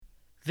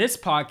This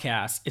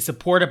podcast is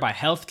supported by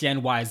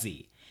HealthGen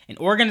YZ, an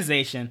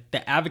organization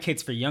that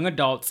advocates for young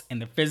adults in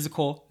their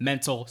physical,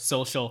 mental,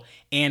 social,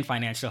 and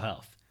financial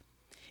health.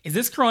 Is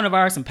this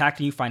coronavirus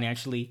impacting you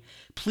financially?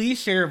 Please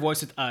share your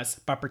voice with us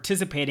by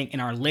participating in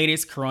our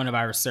latest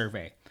coronavirus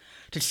survey.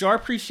 To show our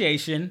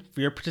appreciation for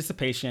your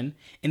participation,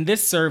 in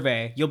this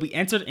survey, you'll be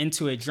entered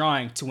into a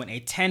drawing to win a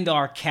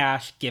 $10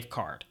 cash gift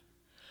card.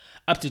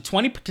 Up to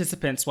 20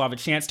 participants will have a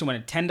chance to win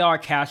a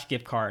 $10 cash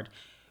gift card.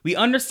 We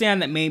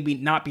understand that maybe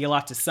not be a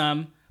lot to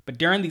some, but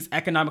during these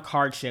economic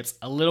hardships,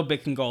 a little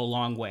bit can go a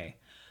long way.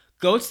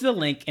 Go to the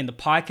link in the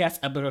podcast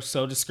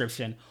episode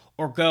description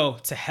or go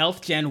to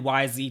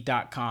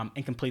healthgenyz.com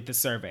and complete the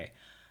survey.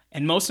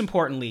 And most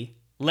importantly,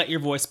 let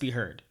your voice be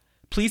heard.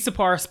 Please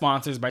support our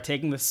sponsors by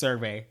taking the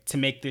survey to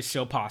make this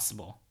show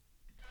possible.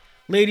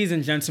 Ladies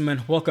and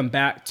gentlemen, welcome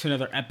back to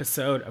another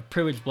episode of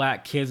Privileged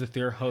Black Kids with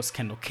your host,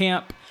 Kendall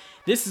Camp.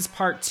 This is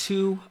part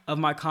 2 of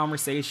my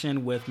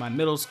conversation with my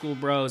middle school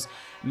bros,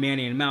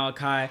 Manny and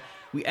Malachi.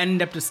 We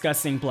ended up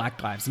discussing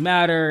Black Lives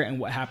Matter and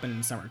what happened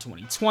in summer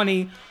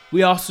 2020.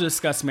 We also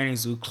discussed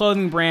Manny's new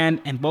clothing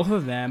brand and both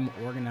of them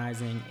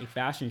organizing a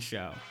fashion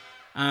show.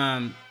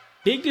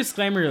 Big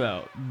disclaimer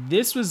though,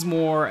 this was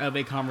more of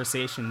a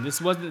conversation.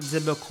 This wasn't the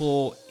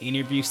typical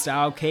interview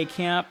style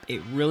K-Camp.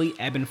 It really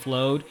ebbed and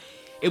flowed.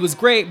 It was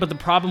great, but the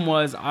problem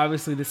was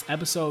obviously this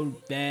episode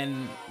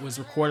then was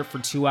recorded for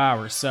 2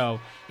 hours. So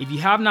if you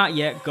have not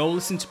yet, go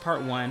listen to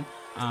part 1.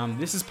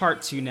 This is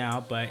part 2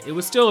 now, but it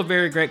was still a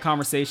very great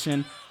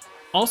conversation.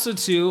 Also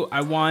too,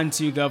 I wanted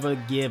to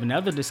give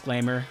another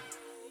disclaimer.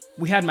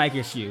 We had mic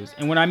issues.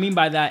 And what I mean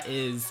by that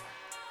is,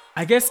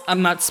 I guess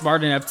I'm not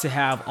smart enough to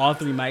have all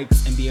 3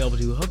 mics and be able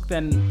to hook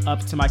them up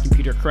to my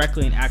computer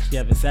correctly and actually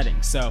have the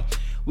settings. So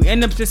we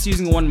ended up just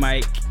using one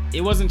mic. It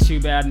wasn't too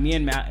bad. Me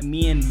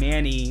and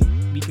Manny,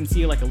 we can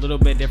see like a little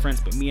bit difference,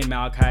 but me and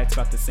Malachi, it's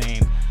about the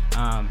same.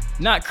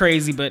 Not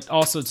crazy, but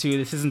also too,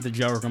 this isn't the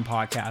Joe Rogan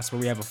podcast where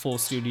we have a full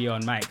studio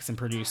and mics and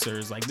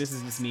producers. Like this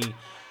is just me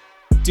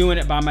doing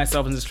it by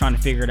myself and just trying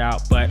to figure it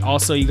out. But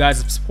also you guys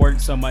have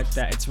supported so much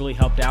that it's really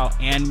helped out.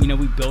 And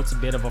we built a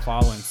bit of a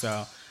following.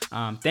 So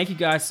thank you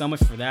guys so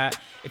much for that.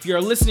 If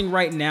you're listening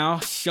right now,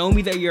 show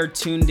me that you're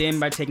tuned in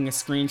by taking a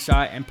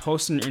screenshot and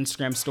posting your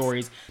Instagram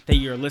stories that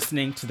you're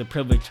listening to the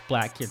Privileged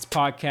Black Kids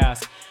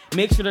podcast.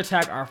 Make sure to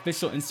tag our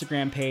official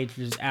Instagram page,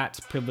 which is at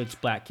Privileged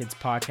Black Kids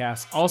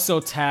podcast. Also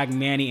tag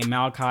Manny and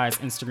Malachi's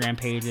Instagram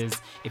pages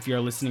if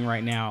you're listening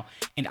right now.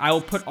 And I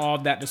will put all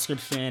of that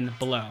description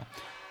below.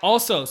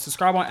 Also,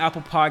 subscribe on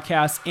Apple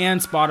Podcasts and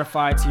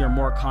Spotify to hear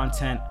more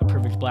content of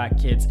Privileged Black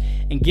Kids.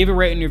 And give a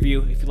rating and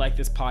review if you like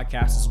this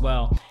podcast as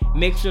well.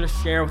 Make sure to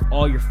share with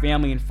all your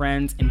family and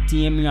friends and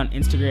DM me on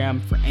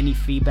Instagram for any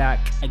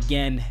feedback.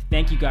 Again,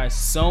 thank you guys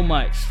so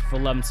much for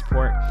love and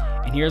support.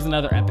 And here's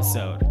another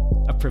episode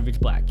of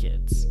Privileged Black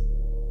Kids.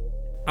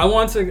 I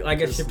want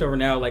to, shift over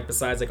now,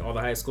 besides, all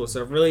the high school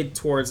stuff, really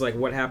towards,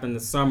 what happened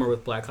this summer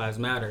with Black Lives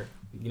Matter.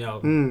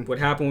 What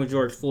happened with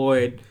George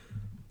Floyd,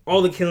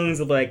 all the killings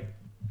of,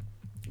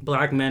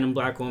 Black men and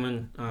Black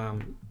women,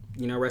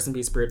 rest in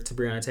peace to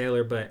Breonna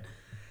Taylor. But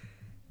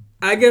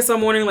I guess I'm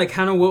wondering,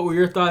 what were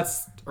your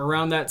thoughts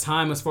around that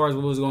time as far as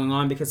what was going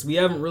on? Because we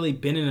haven't really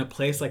been in a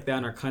place like that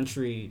in our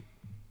country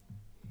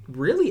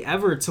really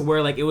ever, to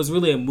where, it was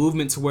really a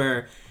movement to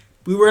where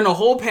we were in a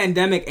whole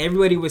pandemic,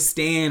 everybody was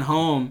staying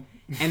home,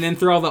 and then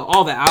through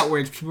all the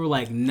outrage, people were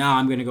like, nah,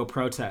 I'm going to go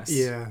protest.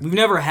 Yeah. We've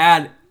never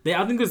had...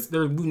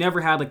 we've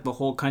never had the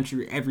whole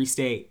country, every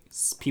state,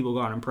 people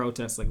go out and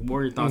protest. What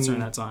were your thoughts during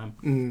that time?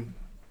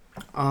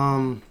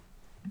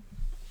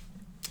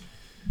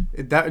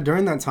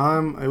 During that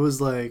time, it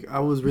was I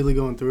was really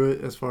going through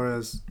it, as far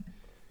as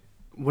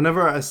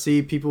whenever I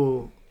see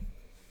people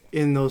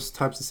in those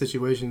types of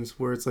situations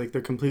where it's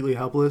they're completely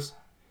helpless,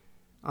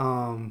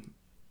 and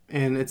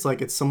it's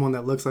it's someone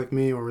that looks like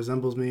me or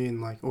resembles me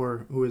and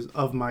or who is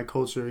of my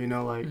culture,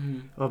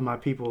 of my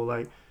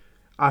people,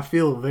 I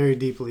feel very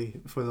deeply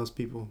for those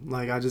people.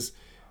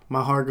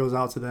 My heart goes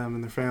out to them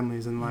and their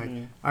families.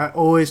 And, I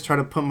always try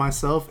to put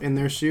myself in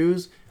their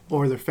shoes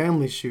or their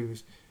family's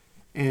shoes.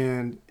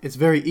 And it's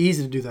very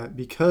easy to do that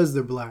because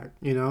they're Black,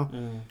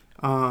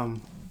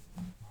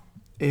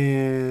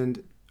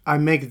 and I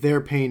make their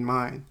pain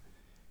mine.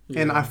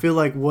 Yeah. And I feel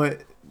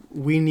what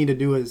we need to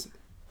do as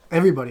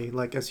everybody,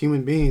 as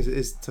human beings,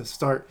 is to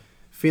start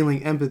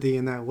feeling empathy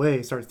in that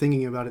way, start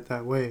thinking about it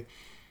that way.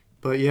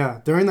 But,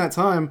 yeah, during that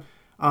time...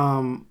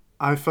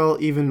 I felt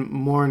even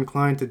more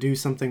inclined to do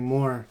something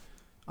more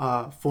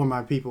for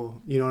my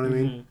people. You know what I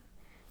mean?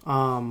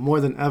 More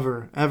than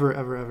ever.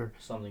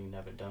 Something you've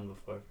never done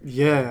before.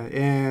 Yeah,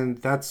 and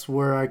that's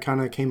where I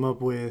kind of came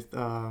up with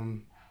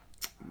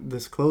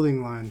this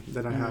clothing line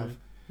that I have.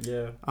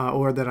 Yeah.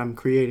 Or that I'm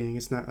creating.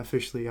 It's not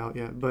officially out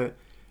yet. But,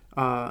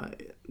 all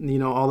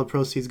the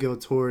proceeds go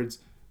towards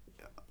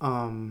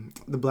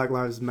the Black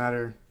Lives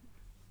Matter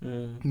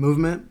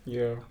movement.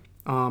 Yeah.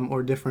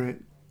 Or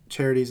different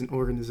charities and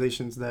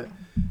organizations that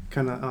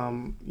kind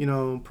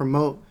of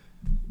promote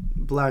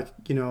Black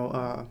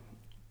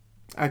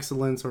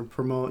excellence, or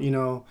promote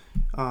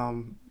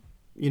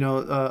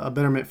a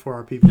betterment for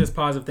our people. Just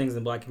positive things in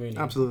the Black community.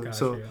 Absolutely. Gotcha.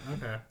 So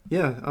Okay.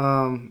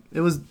 yeah,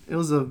 it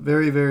was a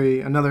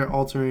very another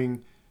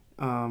altering,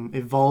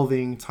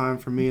 evolving time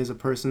for me as a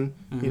person.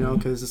 Mm-hmm.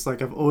 Because it's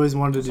like I've always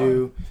wanted to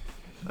do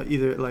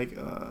either like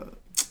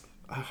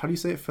how do you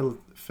say it,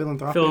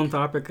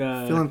 philanthropic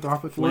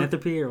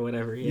philanthropy or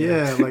whatever.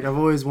 Yeah, like I've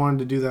always wanted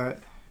to do that,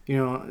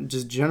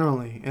 just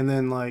generally, and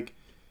then like,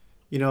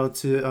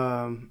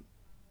 to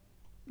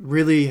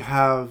really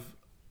have,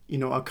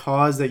 a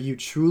cause that you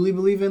truly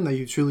believe in, that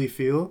you truly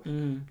feel,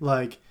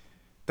 like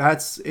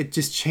it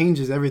just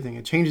changes everything.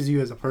 It changes you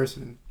as a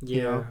person.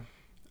 Yeah.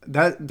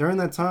 That during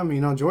that time,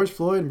 George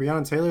Floyd and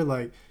Breonna Taylor,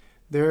 like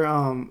they're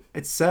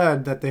it's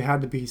sad that they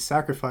had to be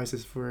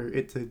sacrifices for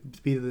it to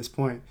be to this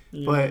point.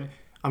 Yeah. But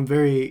I'm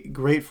very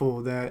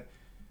grateful that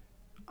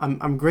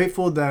I'm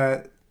grateful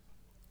that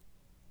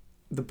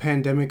the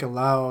pandemic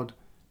allowed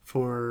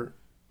for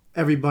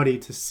everybody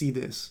to see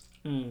this.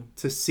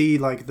 To see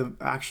like the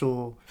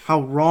actual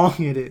how wrong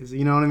it is,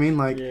 you know what I mean,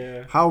 like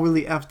how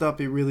really effed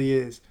up it really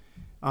is,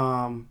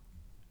 and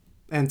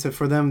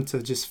for them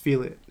to just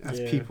feel it as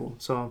people.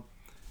 So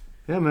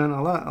yeah, man,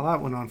 a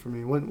lot went on for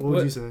me. What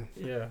would you say?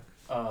 Yeah.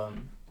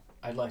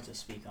 I'd like to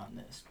speak on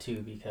this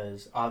too,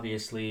 because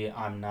obviously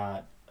I'm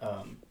not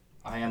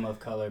I am of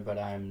color, but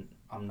I'm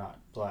not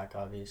Black,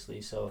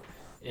 obviously, so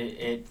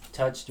it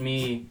touched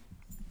me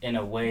in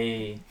a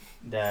way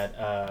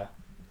that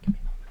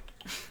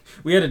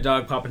we had a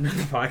dog pop into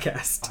the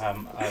podcast.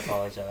 I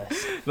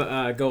apologize.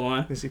 But go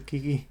on. Is it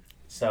Kiki?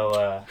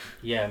 So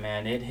yeah,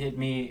 man, it hit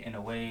me in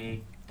a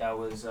way that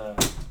was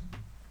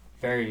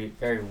very,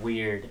 very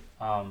weird.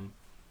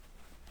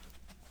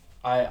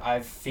 I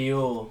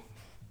feel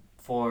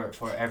for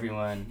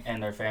everyone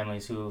and their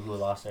families who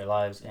lost their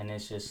lives, and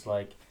it's just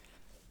like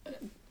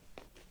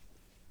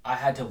I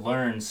had to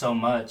learn so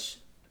much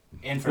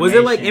information. Was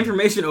it like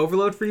information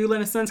overload for you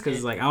in a sense?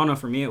 Because like I don't know,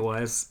 for me it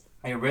was.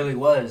 It really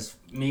was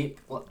me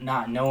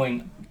not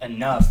knowing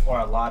enough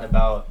or a lot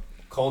about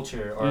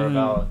culture or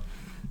about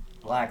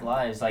Black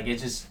lives. Like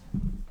it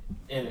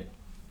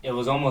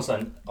was almost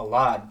a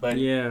lot, but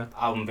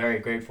I'm very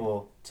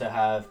grateful to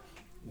have,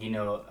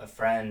 a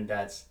friend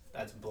that's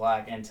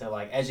Black and to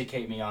like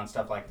educate me on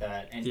stuff like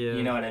that. And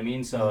you know what I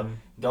mean? So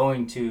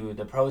going to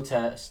the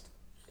protest,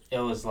 it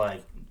was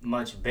like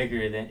much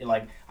bigger than,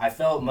 like I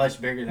felt much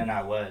bigger than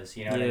I was,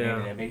 you know what I mean?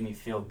 And it made me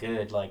feel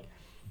good. Like,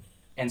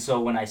 and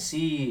so when I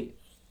see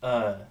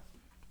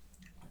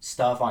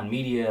stuff on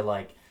media,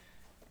 like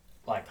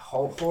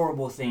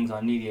horrible things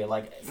on media,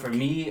 like for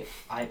me,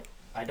 I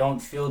don't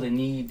feel the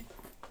need.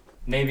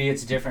 Maybe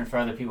it's different for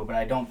other people, but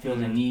I don't feel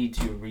the need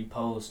to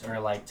repost or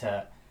like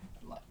to,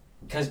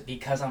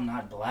 because I'm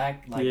not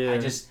Black. Like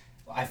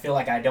I feel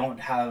like I don't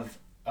have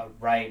a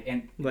right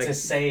to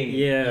say.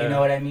 You know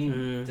what I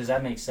mean? Does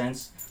that make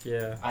sense?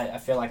 Yeah. I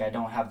feel like I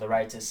don't have the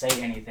right to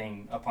say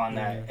anything upon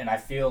that, and I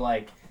feel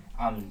like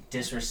I'm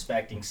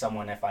disrespecting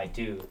someone if I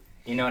do.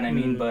 You know what I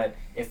mean? But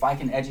if I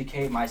can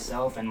educate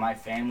myself and my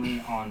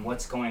family on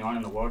what's going on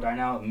in the world right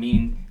now,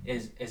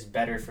 is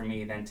better for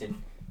me than to,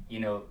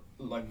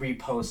 like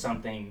repost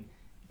something.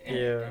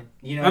 And,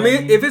 I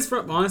mean, if it's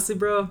from, honestly,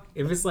 bro,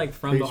 if it's like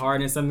from the heart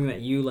and it's something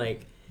that you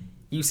like,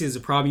 you see as a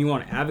problem you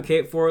want to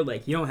advocate for,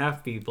 like you don't have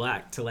to be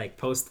Black to like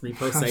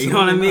repost that. You know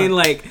what I mean?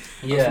 Like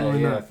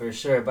for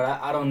sure. But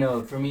I don't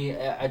know. For me,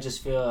 I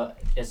just feel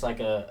it's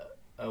like a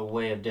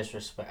way of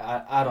disrespect.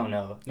 I don't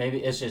know.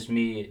 Maybe it's just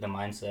me, the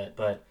mindset,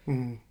 but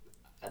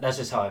that's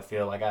just how I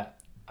feel. Like I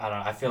don't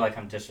know. I feel like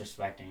I'm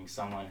disrespecting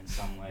someone in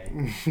some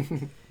way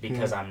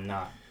because I'm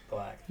not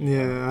Black.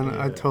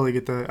 I totally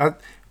get that.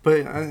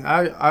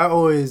 I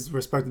always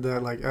respected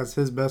that. Like as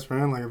his best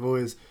friend, like I've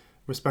always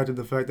respected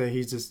the fact that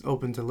he's just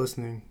open to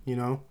listening.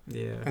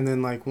 Yeah. And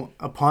then like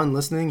upon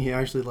listening, he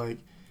actually like,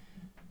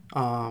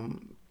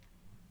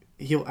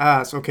 he'll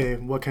ask, okay,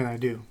 what can I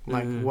do?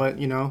 Like what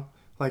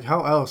Like,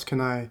 how else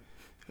can I...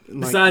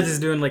 Besides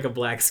just doing, like, a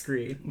black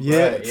screen.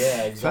 Yeah. Right,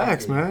 yeah, exactly.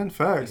 Facts, man.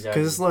 Facts.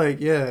 Because it's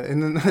like,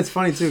 and then that's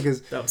funny, too,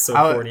 because... That was so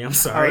corny. I'm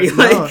sorry.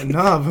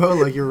 No, bro.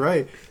 Like, you're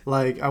right.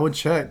 Like, I would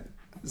check.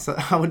 So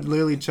I would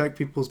literally check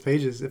people's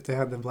pages if they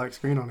had the black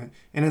screen on it.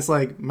 And it's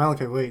like,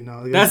 Malachi, wait,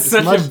 no. That's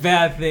such a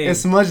bad thing.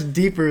 It's much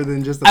deeper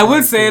than just I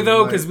would say,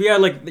 though, because we had,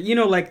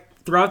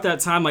 like, throughout that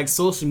time, like,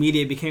 social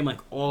media became,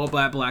 like, all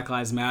Black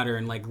Lives Matter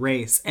and, like,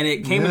 race. And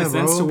it came in a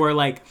sense to where,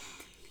 like...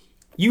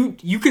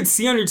 You could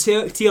see on your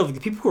TL, like, the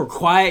people who are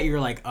quiet, you're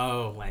like,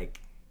 oh, like,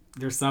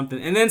 there's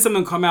something. And then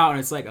someone come out and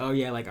it's like, oh,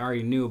 yeah, like, I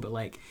already knew. But,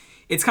 like,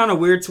 it's kind of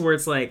weird to where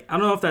it's like, I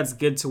don't know if that's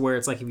good to where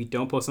it's like, if you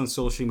don't post on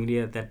social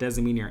media, that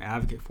doesn't mean you're an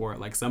advocate for it.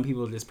 Like, some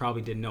people just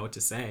probably didn't know what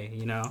to say,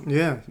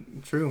 Yeah,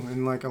 true.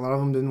 And, like, a lot of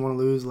them didn't want to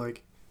lose,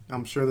 like,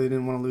 I'm sure they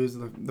didn't want to lose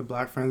the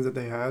Black friends that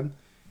they had.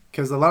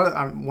 Because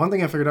one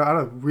thing I figured out, I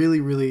had a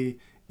really, really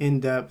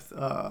in-depth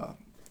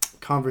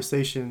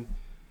conversation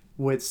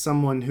with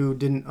someone who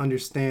didn't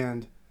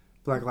understand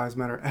Black Lives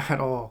Matter at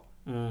all.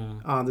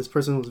 This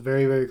person was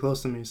very, very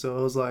close to me, so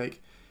it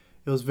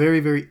was very,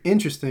 very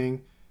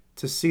interesting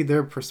to see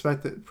their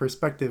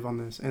perspective on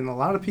this. And a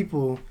lot of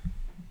people,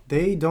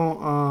 they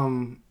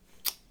don't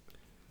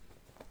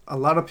a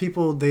lot of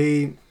people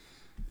they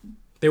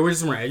were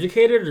just more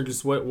educated, or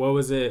just what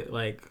was it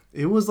like?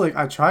 It was like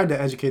I tried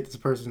to educate this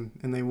person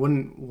and they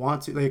wouldn't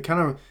want to. They kind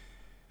of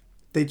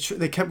they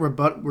kept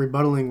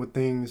rebuttaling with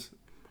things,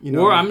 you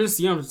know. Or I'm just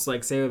just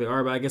like say what they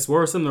are, but I guess what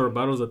were some of the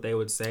rebuttals that they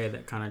would say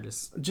that kind of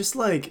just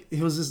like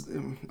it was just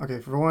okay.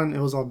 For one, it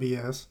was all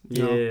BS.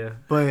 You yeah. know?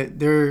 But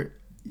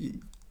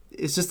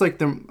it's just like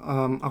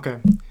them. Okay,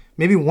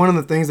 maybe one of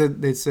the things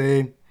that they'd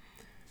say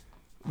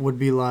would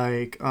be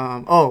like,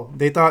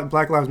 they thought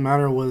Black Lives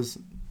Matter was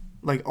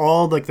like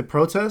all like the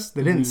protests.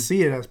 They didn't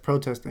see it as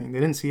protesting. They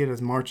didn't see it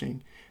as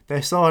marching.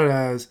 They saw it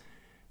as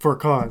for a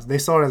cause. They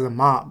saw it as a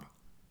mob.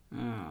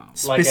 Oh.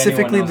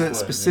 Specifically,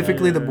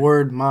 like the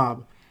word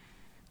mob.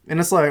 And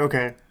it's like,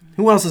 okay,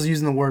 who else is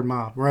using the word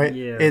mob, right?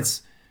 Yeah.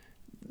 It's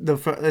the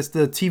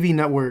TV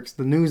networks,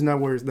 the news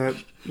networks that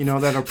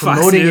that are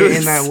promoting it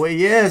in that way.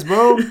 Yes,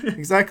 bro.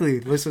 Exactly.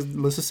 Let's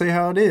just say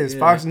how it is. Yeah.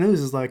 Fox News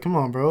is like, come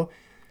on, bro.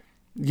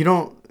 You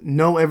don't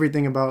know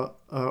everything about,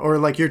 or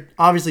like you're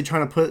obviously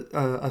trying to put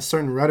a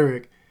certain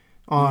rhetoric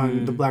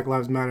on the Black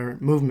Lives Matter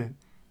movement,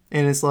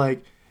 and it's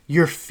like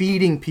you're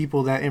feeding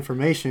people that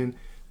information.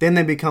 Then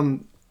they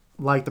become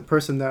like the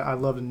person that I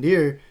love and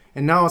dear,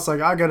 and now it's like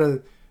I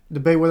gotta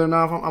debate whether or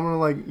not I'm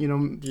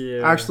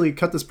gonna actually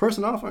cut this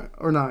person off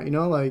or not,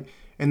 like,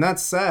 and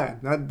that's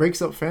sad. That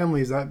breaks up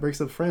families. That breaks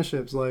up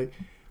friendships. Like,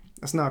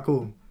 that's not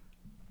cool.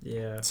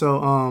 Yeah.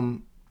 So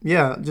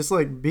just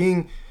like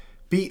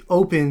be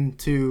open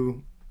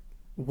to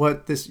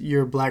what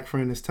your black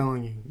friend is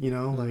telling you.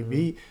 Like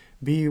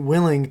be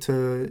willing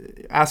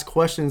to ask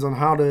questions on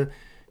how to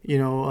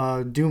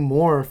do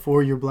more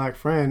for your black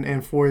friend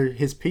and for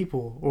his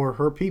people or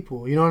her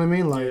people. You know what I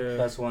mean? Like,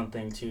 that's one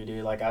thing too,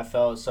 dude. Like, I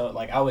felt so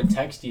like I would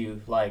text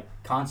you like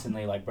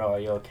constantly, like, bro, are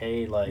you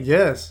okay? Like,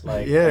 yes,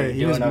 like, yeah, are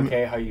you doing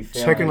okay? How you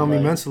feeling? Checking on me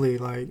mentally,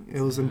 like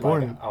it was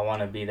important. Like, I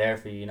want to be there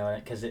for you,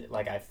 because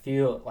I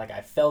feel like I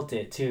felt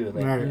it too.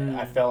 Like,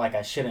 I felt like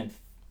I shouldn't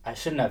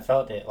have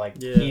felt it like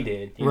he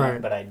did,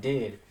 right? But I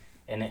did.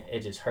 And it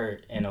just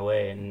hurt in a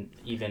way, and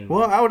even...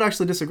 Well, I would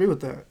actually disagree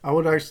with that. I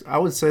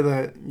would say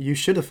that you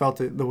should have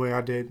felt it the way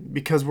I did,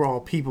 because we're all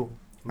people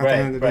at the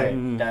end of the day.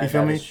 Mm-hmm. You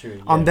feel me?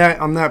 True, yeah.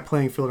 On that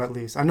playing field, at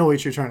least. I know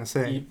what you're trying to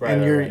say.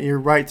 You're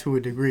right to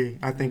a degree.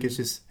 I think it's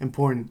just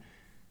important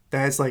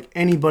that it's like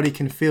anybody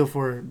can feel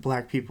for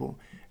black people.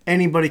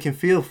 Anybody can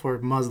feel for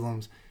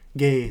Muslims,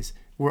 gays.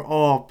 We're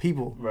all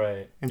people.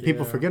 Right. And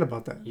people forget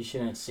about that. You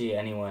shouldn't see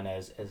anyone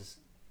as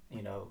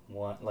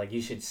one. Like,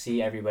 you should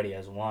see everybody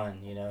as one,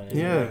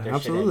 Yeah, like,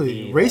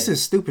 absolutely. Race is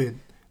stupid.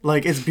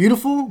 Like, it's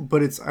beautiful,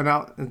 but it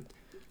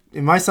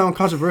might sound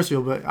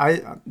controversial, but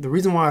the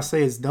reason why I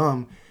say it's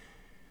dumb,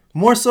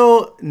 more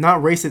so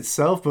not race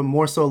itself, but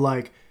more so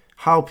like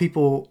how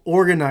people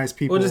organize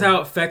people. Well, just how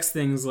it affects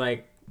things.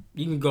 Like,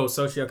 you can go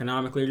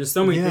socioeconomically. There's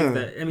so many things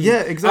that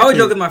exactly. I always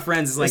joke with my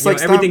friends. It's like,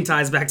 everything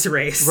ties back to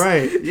race.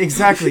 Right.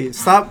 Exactly.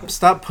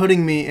 Stop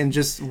putting me in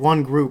just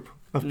one group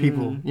of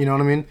people. You know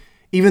what I mean?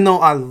 Even though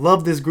I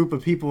love this group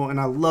of people and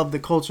I love the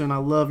culture and I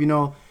love,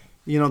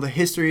 the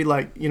history,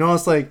 like,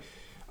 it's like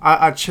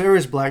I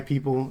cherish black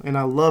people and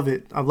I love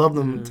it. I love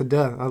them to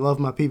death. I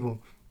love my people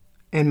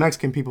and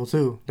Mexican people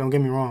too. Don't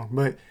get me wrong.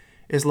 But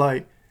it's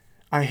like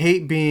I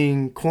hate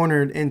being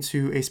cornered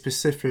into a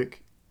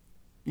specific,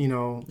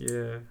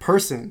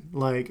 person,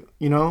 like,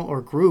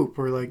 or group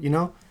or like,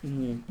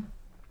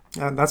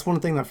 that's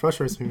one thing that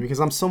frustrates me because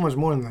I'm so much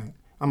more than that.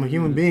 I'm a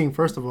human being,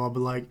 first of all,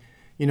 but like,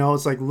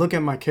 it's like, look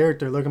at my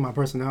character, look at my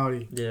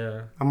personality.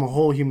 Yeah. I'm a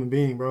whole human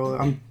being, bro.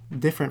 I'm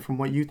different from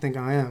what you think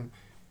I am,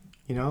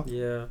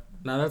 Yeah.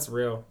 No, that's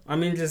real. I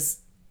mean, just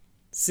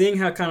seeing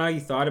how you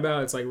thought about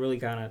it, it's like really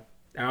kind of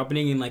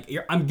opening and like,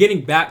 I'm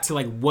getting back to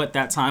like what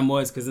that time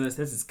was, because this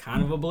is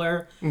kind of a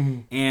blur.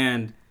 Mm-hmm.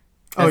 And...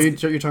 you're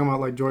talking about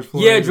like George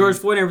Floyd? Yeah, George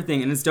Floyd and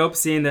everything. And it's dope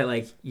seeing that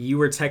like you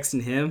were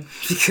texting him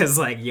because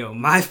like,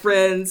 my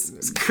friends,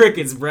 it's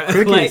crickets, bro.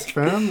 Crickets, like,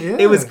 fam. Yeah.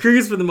 It was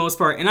crickets for the most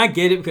part. And I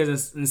get it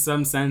because in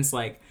some sense,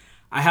 like,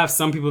 I have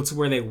some people to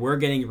where they were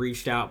getting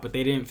reached out, but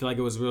they didn't feel like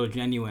it was real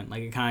genuine.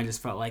 Like, it kind of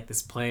just felt like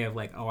this play of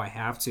like, oh, I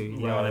have to.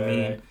 You know what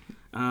I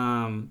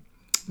mean?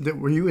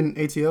 Were you in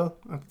ATL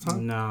at the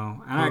time?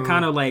 No. And I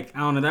kind of like, I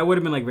don't know, that would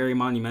have been like very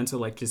monumental,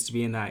 like just to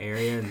be in that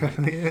area.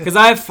 Because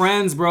I have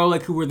friends, bro,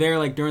 like who were there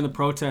like during the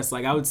protests.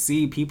 Like I would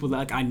see people that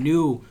like I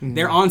knew,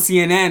 they're on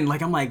CNN.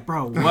 Like I'm like,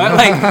 bro, what?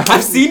 Like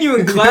I've seen you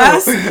in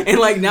class and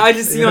like now I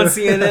just see you on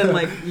CNN.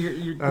 Like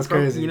you're that's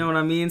crazy. You know what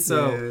I mean?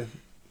 So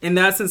in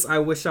that sense, I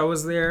wish I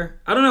was there.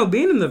 I don't know,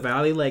 being in the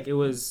Valley, like it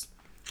was...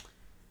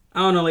 I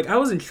don't know, like, I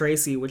was in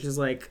Tracy, which is,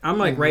 like, I'm,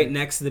 like, right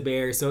next to the Bay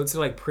Area, so it's,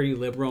 like, pretty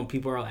liberal, and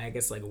people are, like, I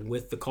guess, like,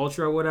 with the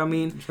culture or what I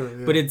mean. Sure,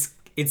 yeah. But it's,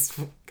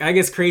 I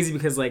guess, crazy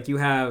because, like, you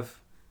have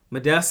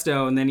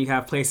Modesto, and then you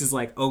have places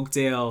like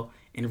Oakdale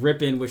and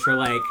Ripon, which are,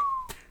 like,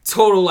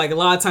 total, like, a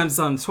lot of times it's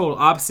on the total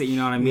opposite, you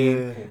know what I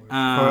mean?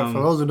 Yeah. For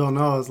those who don't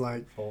know, it's,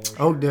 like,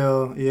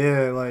 Oakdale,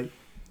 like,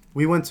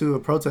 we went to a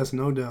protest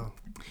in Oakdale.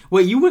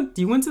 Wait, you went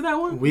to that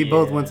one? We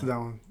both went to that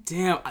one.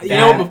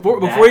 Damn.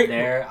 Before you,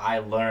 there, I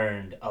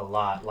learned a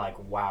lot. Like,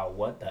 wow,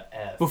 what the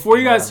F? Before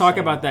you guys talk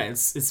about that,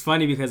 it's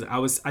funny because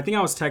I think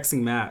I was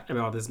texting Matt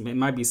about this. It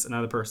might be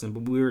another person,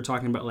 but we were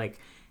talking about like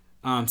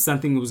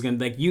something was gonna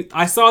like you.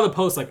 I saw the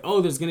post like, oh,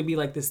 there's gonna be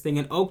like this thing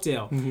in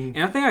Oakdale,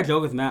 and I think I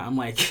joked with Matt. I'm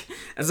like,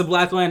 as a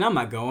black man, I'm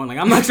not going. Like,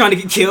 I'm not trying to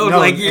get killed. No,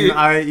 like, you're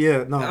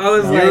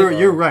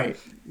right.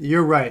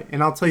 You're right,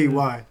 and I'll tell you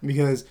why.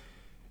 Because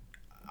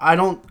I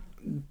don't.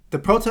 The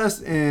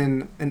protest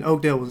in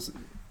Oakdale was.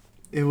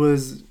 It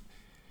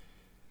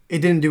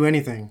didn't do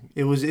anything.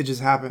 It just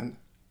happened.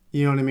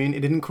 You know what I mean? It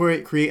didn't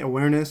create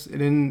awareness. It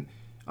didn't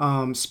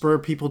spur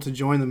people to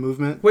join the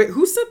movement. Wait,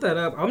 who set that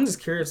up? I'm just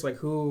curious, like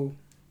who?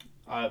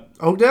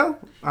 Oakdale?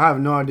 I have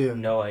no idea.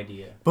 No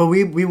idea. But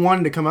we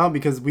wanted to come out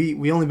because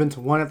we only been to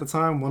one at the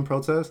time, one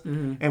protest,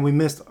 and we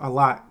missed a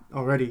lot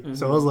already.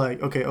 So it was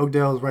like, okay,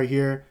 Oakdale is right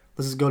here.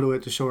 Let's just go to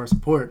it to show our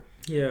support.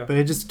 Yeah. But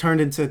it just turned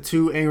into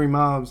two angry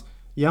mobs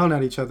yelling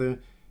at each other.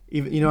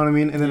 Even, you know what I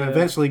mean? And then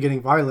eventually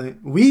getting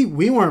violent. We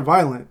weren't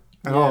violent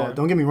at all.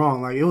 Don't get me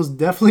wrong. Like, it was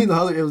definitely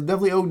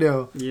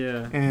Oakdale.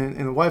 Yeah. And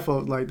the white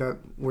folk like that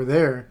were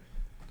there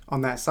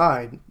on that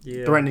side,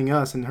 threatening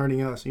us and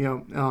hurting us.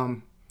 You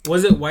know.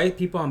 Was it white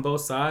people on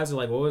both sides, or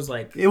like what was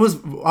like? It was.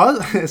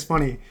 It's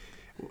funny.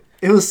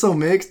 It was so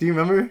mixed. Do you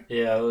remember?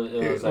 Yeah,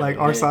 it was like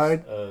our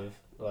side of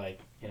like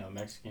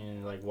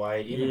Mexican, like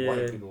white, even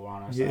white people were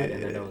on our side,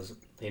 and then it was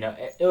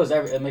it was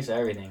a mix of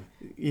everything.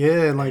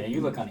 Yeah, and like and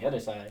you look on the other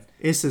side,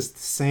 it's just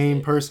the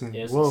same person.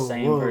 It's whoa, the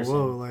same person.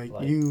 Whoa, like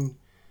you.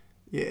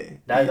 Yeah.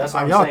 That's what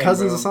are I'm y'all saying,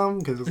 cousins bro. or something?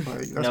 Because it's like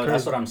that's no, crazy.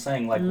 that's what I'm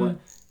saying. Like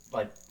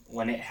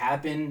when it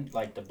happened,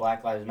 like the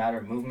Black Lives Matter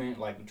movement,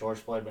 like George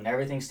Floyd, when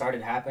everything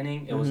started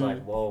happening, it was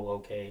like, whoa,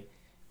 okay.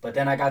 But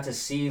then I got to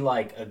see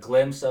like a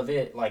glimpse of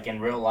it, like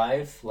in real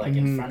life, like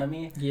in front of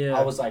me. Yeah.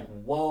 I was like,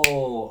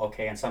 whoa,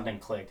 okay, and something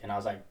clicked, and I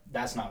was like,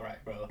 that's not right,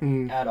 bro,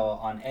 at all,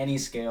 on any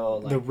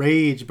scale. Like, the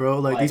rage, bro.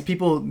 Like these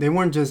people, they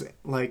weren't just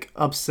like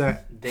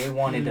upset. They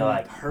wanted to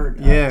like hurt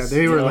us. Yeah,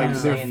 they were like,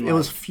 it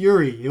was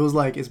fury. It was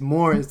like it's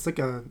like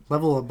a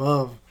level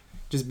above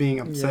just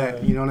being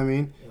upset. Yeah. You know what I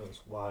mean? It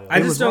was wild.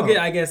 I just don't get.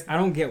 I guess I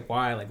don't get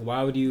why. Like,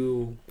 why would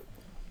you?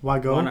 Why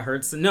go? Want to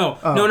hurt no,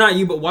 not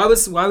you. But why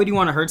would you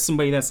want to hurt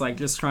somebody that's like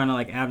just trying to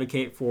like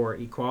advocate for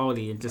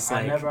equality and just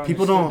like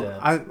people don't.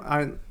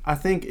 I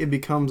think it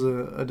becomes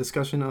a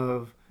discussion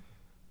of,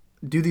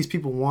 do these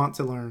people want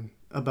to learn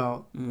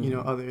about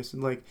others?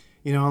 Like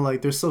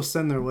like they're so set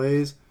in their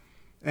ways,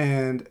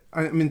 and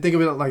I mean think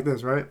of it like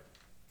this, right?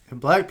 If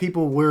black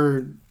people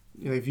were,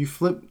 if you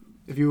flipped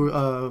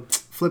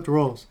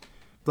roles,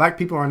 black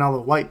people are now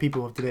the white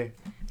people of today,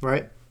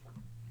 right?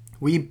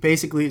 We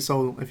basically,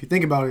 so if you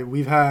think about it,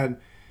 we've had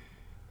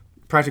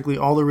practically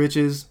all the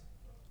riches,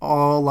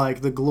 all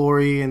like the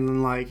glory, and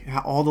then like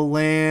all the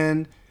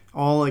land,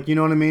 all like, you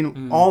know what I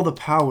mean? All the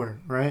power,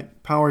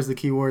 right? Power is the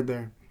key word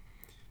there.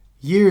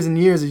 Years and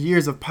years and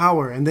years of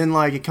power. And then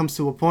like it comes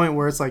to a point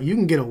where it's like you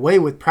can get away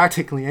with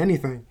practically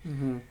anything,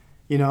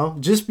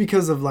 just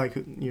because of like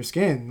your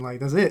skin. Like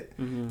that's it.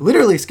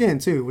 Literally skin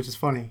too, which is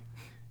funny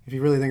if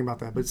you really think about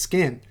that. But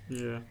skin.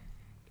 Yeah.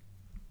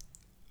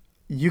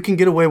 You can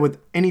get away with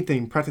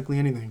anything, practically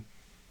anything.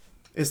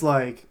 It's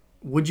like,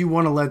 would you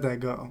want to let that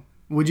go?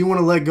 Would you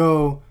want to let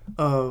go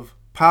of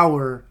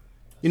power?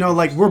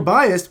 Like we're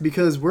biased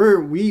because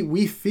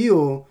we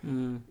feel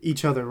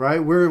each other,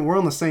 right? We're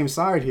on the same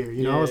side here.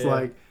 It's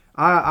like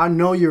I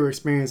know your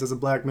experience as a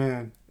black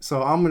man,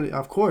 so I'm gonna,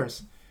 of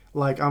course,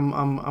 like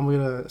I'm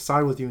gonna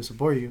side with you and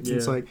support you. Yeah.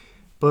 It's like,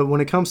 but when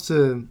it comes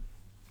to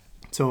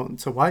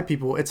white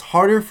people, it's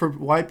harder for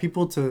white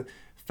people to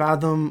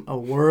fathom a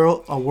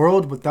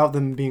world without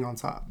them being on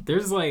top.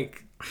 There's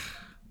like,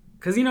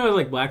 because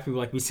like black people,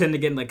 like we tend to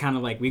get like kind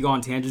of like we go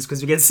on tangents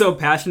because we get so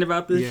passionate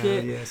about this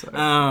shit. Yeah,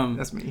 sorry.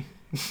 That's me.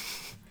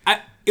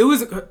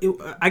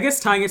 I guess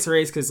tying it to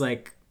race because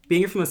like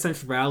being from the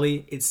Central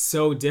Valley, it's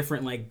so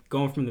different. Like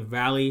going from the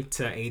Valley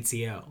to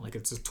ATL, like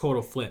it's a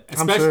total flip.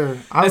 I'm sure.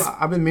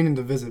 I've been meaning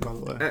to visit, by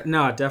the way.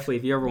 No, definitely.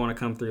 If you ever want to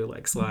come through,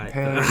 like slide.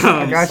 Hey,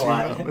 I got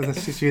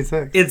you.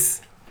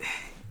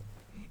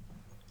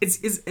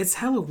 It's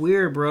hella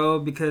weird, bro,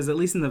 because at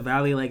least in the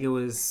Valley, like, it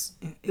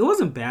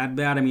wasn't bad.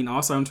 I mean,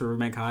 also I went to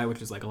Burbank High,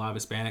 which is, like, a lot of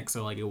Hispanic,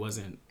 so, like, it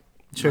wasn't,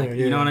 sure, like,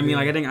 you know what I mean?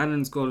 Like, I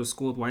didn't go to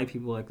school with white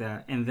people like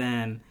that. And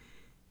then,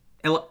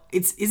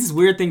 it's this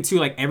weird thing, too.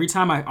 Like, every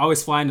time I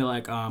always fly into,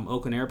 like,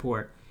 Oakland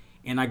Airport,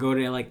 and I go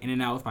to, like, in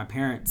and out with my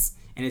parents,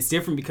 and it's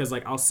different because,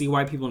 like, I'll see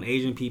white people and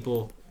Asian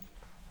people,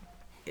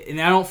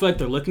 and I don't feel like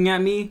they're looking at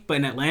me, but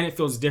in Atlanta, it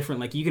feels different.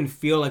 Like, you can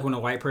feel, like, when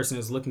a white person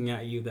is looking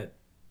at you that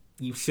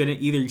you shouldn't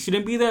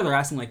be there. They're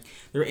asking like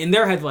they're in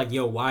their head like,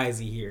 yo, why is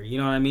he here? You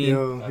know what I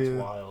mean? That's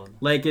wild.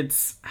 Like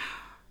it's,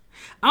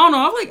 I don't know.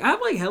 I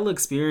have like hella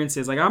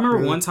experiences. Like I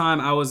remember one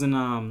time I was in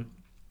an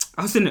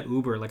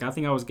Uber. Like I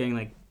think I was getting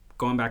like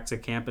going back to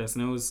campus,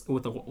 and it was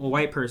with a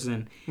white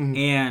person,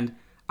 and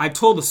I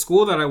told the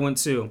school that I went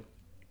to,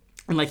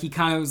 and like he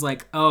kind of was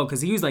like, oh,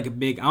 because he was like a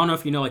big. I don't know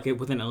if you know, like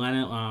within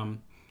Atlanta,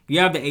 You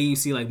have the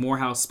AUC, like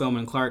Morehouse, Spelman,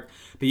 and Clark,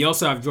 but you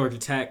also have Georgia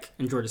Tech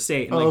and Georgia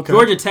State. And, like, okay.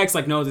 Georgia Tech's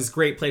like, no, this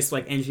great place for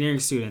like engineering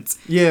students.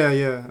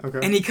 Yeah, okay.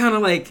 And he kind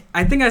of like,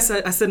 I think I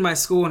said my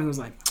school, and he was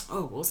like,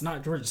 oh, well, it's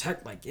not Georgia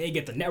Tech. Like, yeah, you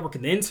get the network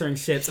and the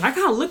internships. And I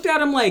kind of looked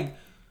at him like,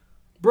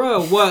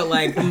 bro, what?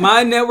 Like,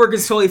 my network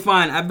is totally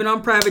fine. I've been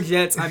on private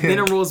jets. I've been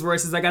in Rolls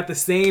Royces. I got the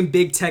same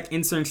big tech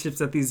internships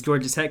that these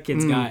Georgia Tech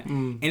kids got.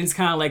 And it's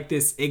kind of like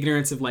this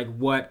ignorance of, like,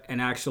 what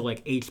an actual,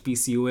 like,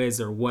 HBCU is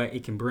or what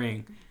it can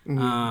bring.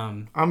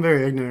 I'm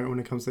very ignorant when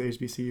it comes to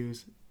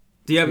HBCUs.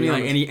 Do you have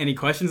any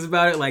questions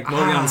about it? Like,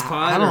 while we on this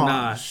pod or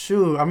not?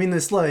 Shoot. I mean,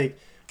 it's like,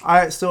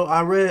 I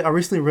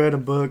recently read a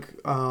book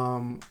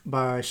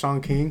by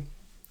Sean King.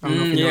 I don't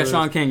know if you know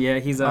Sean King. Yeah,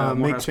 he's a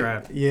Morehouse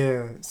grad.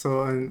 Yeah,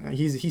 so and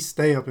he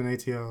stay up in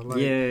ATL. Like,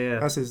 yeah.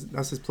 That's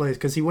his place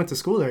because he went to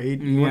school there. He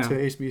went to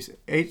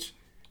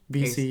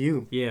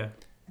HBCU. Yeah,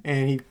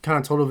 and he kind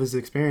of told of his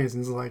experience,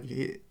 and it's like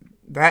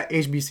that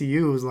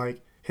HBCU was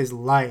like his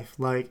life.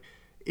 Like,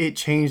 it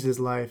changed his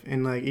life,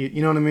 and like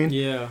you know what I mean?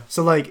 Yeah.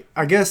 So like,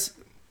 I guess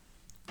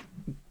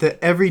the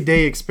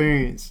everyday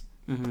experience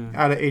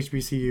out of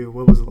HBCU,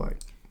 what was it like?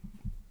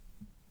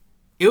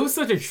 It was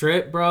such a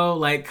trip, bro.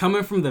 Like,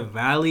 coming from the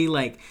Valley,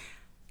 like,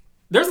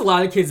 there's a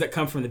lot of kids that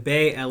come from the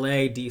Bay,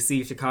 LA,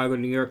 DC, Chicago,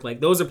 New York. Like,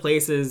 those are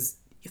places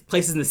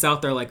in the South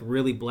that are, like,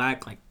 really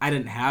black. Like, I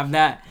didn't have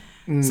that.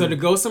 So to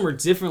go somewhere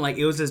different, like,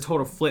 it was just a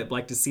total flip.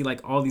 Like, to see,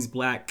 like, all these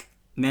black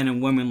men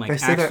and women, like,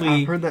 actually...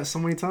 I've heard that so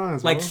many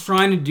times, like, bro.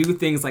 Trying to do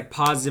things, like,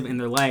 positive in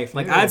their life.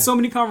 Like, I had so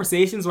many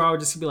conversations where I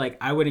would just be like,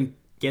 I wouldn't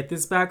get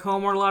this back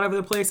home or a lot of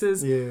other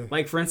places. Yeah.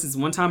 Like, for instance,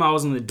 one time I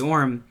was in the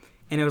dorm...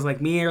 And it was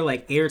like me or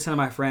like 8 or 10 of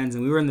my friends,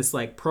 and we were in this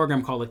like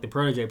program called like the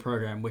Protege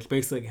program, which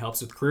basically helps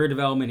with career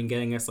development and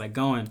getting us like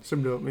going.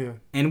 Some dope, yeah.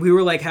 And we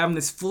were like having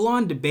this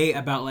full-on debate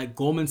about like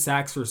Goldman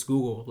Sachs versus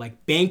Google,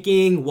 like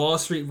banking, Wall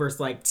Street versus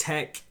like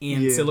tech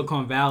in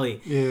Silicon Valley.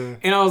 Yeah.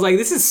 And I was like,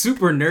 this is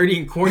super nerdy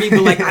and corny,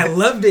 but like I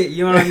loved it,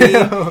 you know what I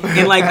mean?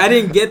 And like I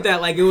didn't get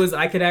that, like it was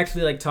I could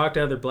actually like talk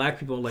to other black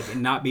people like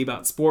and not be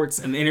about sports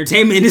and the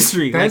entertainment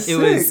industry. That's like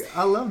sick. was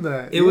I love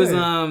that. It was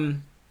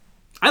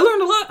I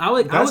learned a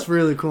lot. That's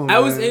really cool, man. I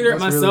was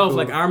ignorant That's myself. Really cool.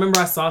 Like, I remember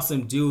I saw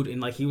some dude,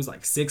 and, like, he was,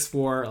 like,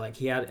 6'4", like,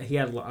 he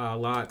had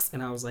locks,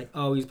 and I was like,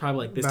 oh, he's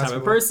probably, like, this type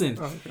of person.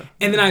 Oh, okay.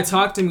 And then I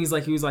talked to him,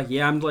 he was like,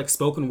 yeah, I'm, like,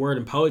 spoken word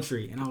and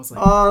poetry. And I was like,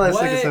 oh, that's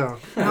what? sick as hell.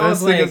 And I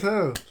was like, sick as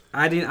hell.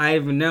 I didn't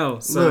even know.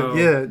 So. Look,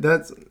 yeah,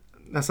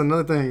 that's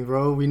another thing,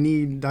 bro. We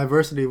need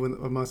diversity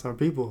amongst our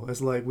people. It's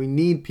like we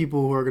need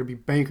people who are going to be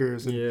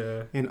bankers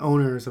and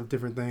owners of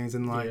different things.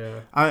 And like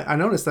I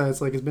noticed that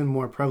it's been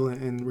more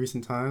prevalent in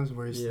recent times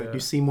where it's like you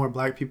see more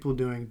black people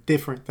doing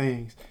different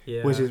things,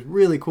 which is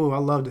really cool. I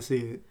love to see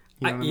it.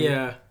 You know what I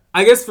mean?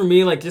 I guess for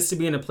me, like just to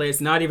be in a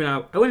place, not even I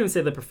wouldn't even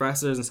say the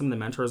professors and some of the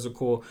mentors are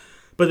cool,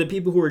 but the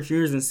people who were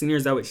juniors and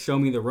seniors that would show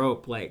me the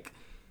rope, like.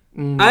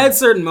 I had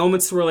certain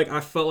moments where, like,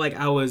 I felt like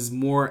I was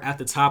more at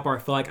the top or I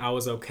felt like I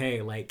was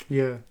okay. Like,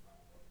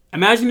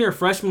 imagine you're a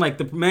freshman, like,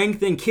 the main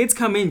thing, kids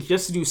come in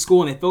just to do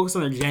school and they focus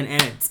on their gen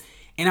eds.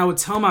 And I would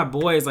tell my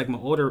boys, like, my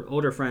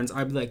older friends,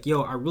 I'd be like,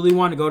 yo, I really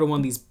want to go to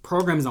one of these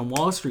programs on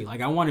Wall Street. Like,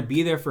 I want to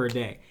be there for a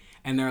day.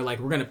 And they're like,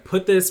 we're going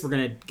to we're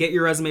going to get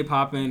your resume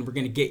popping. We're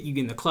going to get you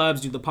in the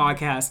clubs, do the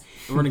podcast,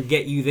 and we're going to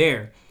get you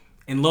there.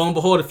 And lo and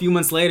behold, a few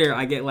months later,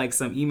 I get, like,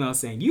 some email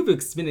saying, you've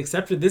been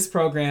accepted to this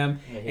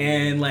program.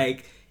 And,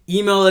 like...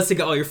 email us to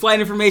get all your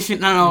flight information.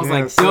 And I was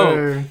like,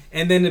 yo.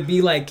 And then to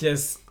be like,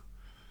 just,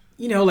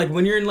 you know, like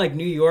when you're in like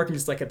New York and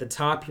just like at the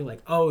top, you're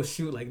like, oh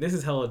shoot, like this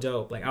is hella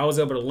dope. Like I was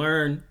able to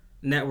learn,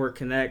 network,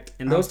 connect,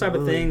 and those type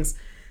of things.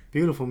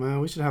 Beautiful, man.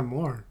 We should have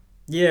more.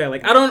 Yeah,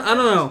 like I don't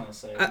know.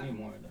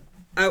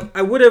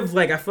 I would have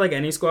like I feel like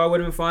any school I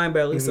would have been fine,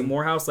 but at least at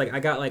Morehouse, like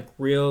I got like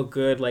real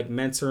good like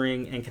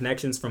mentoring and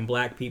connections from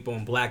black people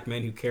and black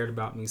men who cared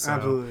about me. So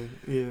absolutely,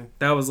 yeah.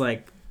 That was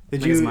like.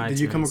 Did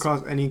you come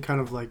across any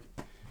kind of like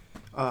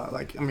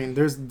I mean,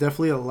 there's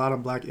definitely a lot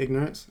of black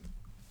ignorance.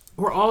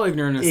 We're all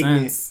ignorant in a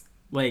sense.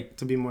 Like,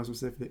 to be more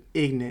specific,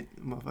 ignorant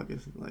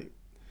motherfuckers. Like,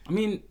 I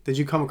mean, did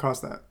you come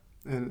across that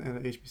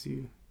at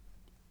HBCU?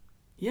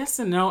 Yes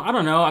and no. I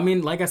don't know. I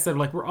mean, like I said,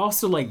 like we're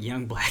also like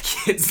young black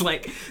kids.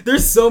 Like,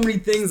 there's so many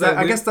things.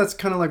 I guess that's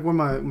kind of like where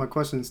my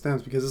question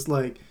stems, because it's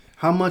like,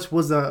 how much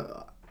was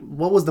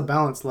what was the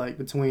balance like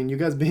between you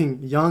guys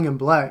being young and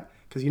black?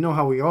 Because you know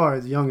how we are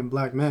as young and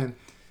black men.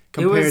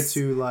 Compared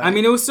to like, I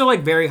mean, it was still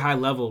like very high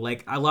level.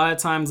 Like a lot of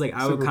times, like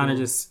I would kind of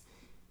just,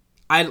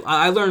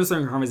 I learned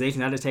certain conversations.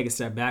 I had to take a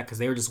step back because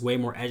they were just way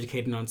more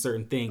educated on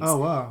certain things. Oh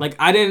wow! Like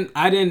I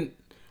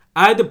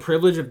had the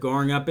privilege of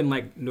growing up in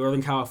like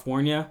Northern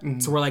California,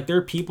 so where like there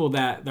are people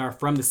that are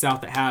from the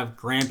South that have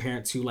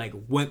grandparents who like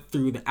went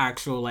through the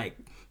actual like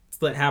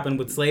split happened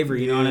with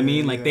slavery. You know what I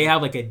mean? Like they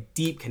have like a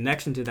deep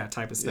connection to that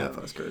type of stuff. Yeah,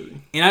 that's crazy.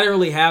 And I didn't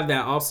really have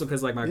that also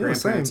because like my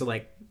grandparents are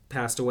like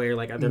passed away or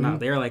like they're not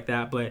there like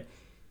that, but.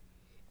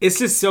 It's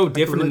just so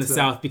different in the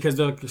South because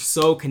they're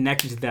so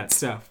connected to that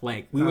stuff.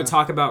 Like, we would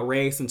talk about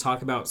race and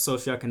talk about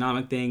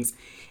socioeconomic things,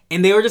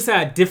 and they were just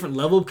at a different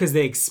level because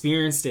they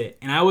experienced it.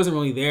 And I wasn't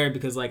really there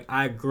because, like,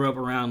 I grew up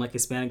around, like,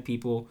 Hispanic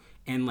people,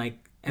 and, like,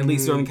 at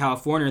least Northern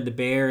California, the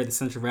Bay Area, the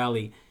Central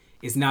Valley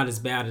is not as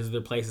bad as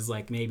other places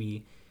like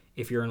maybe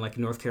if you're in like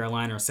North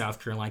Carolina or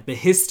South Carolina. The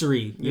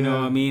history, you know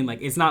what I mean?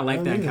 Like it's not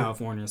like that in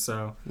California.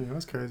 So yeah,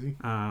 that's crazy.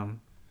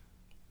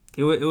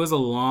 It was a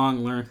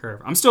long learning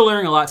curve. I'm still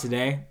learning a lot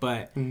today,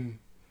 but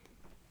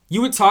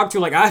you would talk to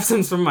like I have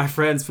some of my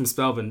friends from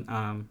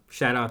Spelman.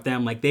 Shout out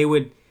them. Like they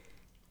would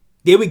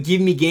give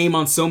me game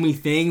on so many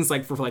things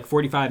like for like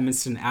 45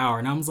 minutes to an hour,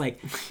 and I was like,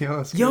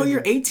 yo,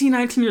 you're 18,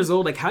 19 years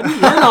old. Like how do you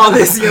learn all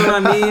this? You know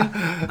what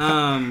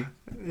I mean?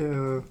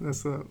 Yeah,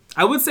 that's up.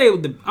 I would say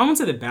I won't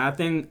say the bad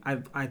thing.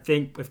 I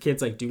think if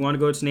kids like do want to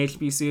go to an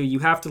HBCU, you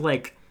have to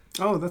like.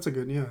 Oh, that's a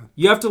good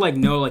You have to like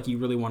know like you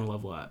really want to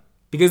level up.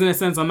 Because in a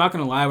sense, I'm not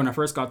going to lie, when I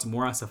first got to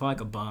Morehouse, I felt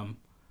like a bum.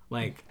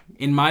 Like,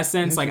 in my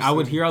sense, like, I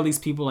would hear all these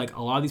people, like,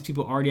 a lot of these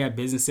people already had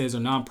businesses or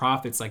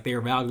nonprofits. Like, they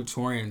were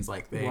valedictorians.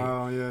 Like, they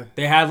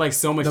had, like,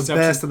 so much stuff. The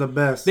best of the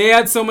best. They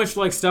had so much,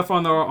 like, stuff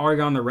on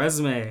already on their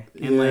resume.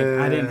 And, like,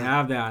 I didn't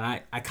have that.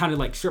 And I kind of,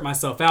 like, stripped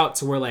myself out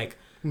to where, like,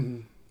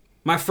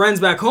 my friends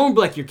back home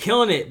be like, you're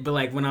killing it. But,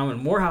 like, when I'm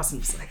in Morehouse,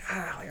 I'm just like,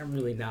 like, I'm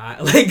really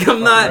not. Like,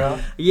 I'm not. Bro.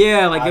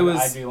 Yeah, like, it was.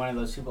 I'd be one of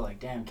those people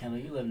like, damn, Kendall,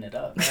 you living it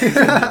up, man.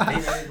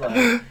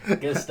 Like,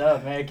 good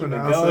stuff, man. Keep it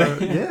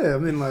going. Yeah, I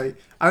mean, like,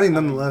 I think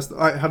nonetheless,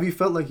 have you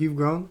felt like you've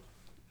grown?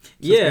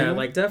 Yeah,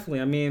 like,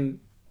 definitely. I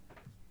mean.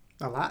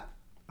 A lot?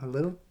 A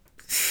little?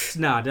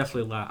 Nah,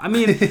 definitely a lot. I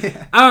mean,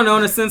 I don't know,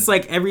 in a sense,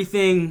 like,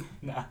 everything.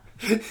 Nah.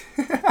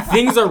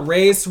 Things are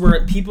raised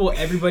where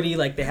everybody,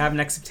 like, they have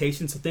an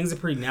expectation, so things are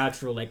pretty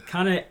natural. Like,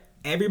 kind of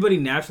everybody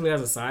naturally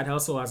has a side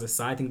hustle, has a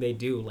side thing they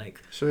do. Like,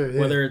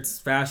 whether it's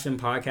fashion,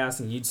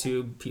 podcasting,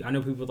 YouTube. I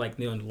know people, like,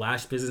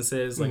 lash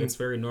businesses. Like, it's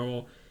very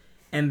normal.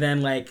 And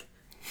then, like,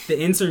 the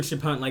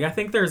internship hunt. Like, I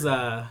think there's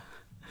a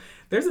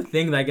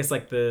thing that I guess,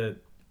 like, the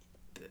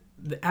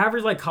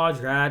average, like, college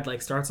grad,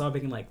 like, starts off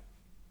making, like,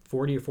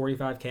 40 or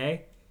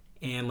 45K.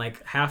 And,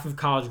 like, half of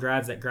college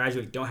grads that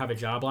graduate don't have a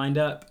job lined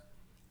up.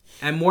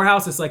 At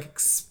Morehouse, it's like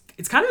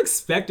it's kind of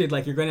expected.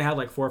 Like you're going to have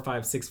like 4,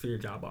 5, 6-figure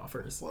job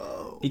offers.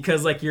 Whoa!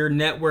 Because like your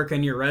network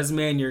and your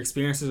resume and your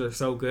experiences are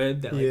so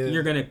good that like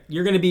you're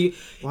gonna be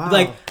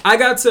like. I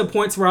got to a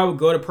point where I would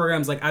go to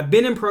programs. Like I've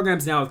been in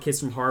programs now with kids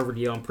from Harvard,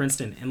 Yale, and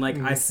Princeton, and like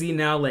I see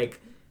now like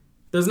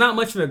there's not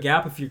much of a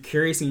gap if you're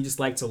curious and you just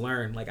like to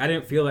learn. Like I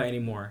didn't feel that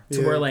anymore.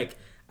 To where like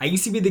I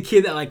used to be the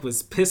kid that like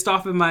was pissed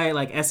off at my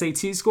like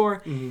SAT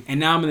score, and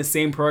now I'm in the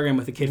same program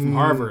with a kid from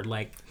Harvard.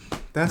 Like.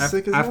 That's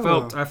sick as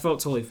well. I felt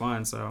totally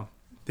fine. So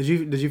did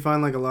you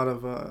find like a lot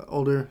of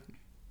older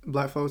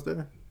black folks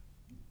there?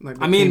 Like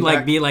I mean,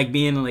 like being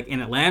like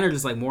in Atlanta or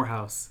just like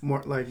Morehouse.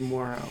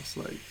 Morehouse.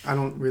 Like I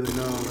don't really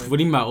know. Like, what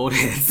do you mean by old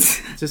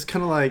heads? Just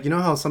kind of like you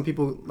know how some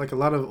people like a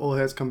lot of old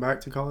heads come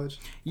back to college.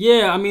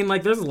 Yeah, I mean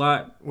like there's a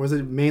lot. Or is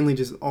it mainly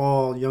just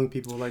all young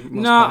people? Like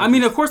no, colleges? I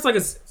mean of course like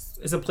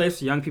it's a place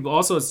for young people.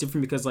 Also it's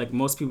different because like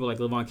most people like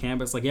live on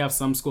campus. Like you have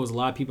some schools a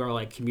lot of people are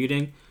like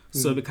commuting.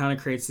 So it kind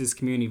of creates this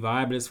community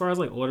vibe. But as far as,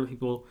 like, older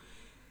people,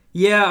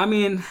 yeah, I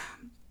mean,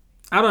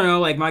 I don't know.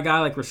 Like, my guy,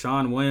 like,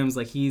 Rashawn Williams,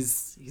 like,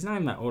 he's not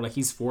even that old. Like,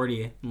 he's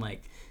 40. And,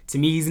 like, to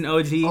me, he's an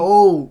OG.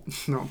 Oh,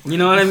 no. You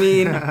know what I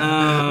mean?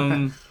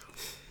 I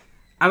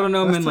don't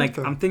know, man. Like,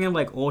 I'm thinking of,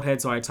 like, old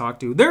heads who I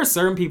talk to. There are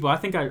certain people, I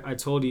think I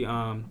told you,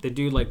 the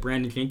dude, like,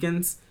 Brandon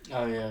Jenkins.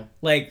 Oh, yeah.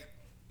 Like,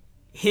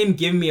 him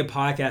giving me a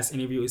podcast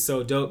interview was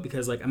so dope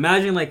because, like,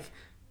 imagine, like,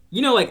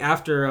 you know, like,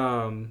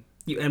 after,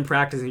 you end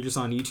practice and you're just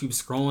on YouTube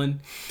scrolling.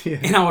 Yeah.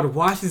 And I would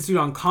watch this dude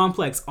on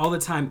Complex all the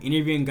time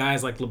interviewing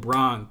guys like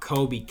LeBron,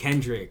 Kobe,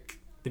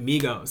 Kendrick, the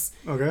Migos.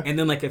 Okay. And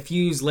then like a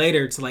few years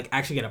later to like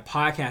actually get a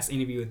podcast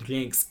interview with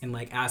Jinx and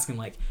like ask him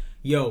like,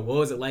 yo, what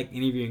was it like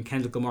interviewing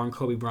Kendrick Lamar and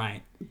Kobe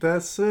Bryant?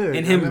 That's sick.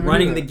 And him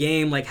running the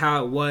game, like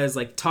how it was,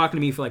 like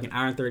talking to me for like an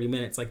hour and 30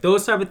 minutes. Like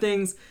those type of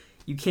things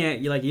you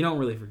don't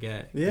really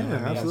forget. Yeah, you know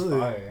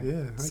absolutely.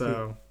 Yeah.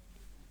 So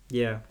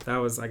yeah, that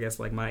was I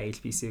guess like my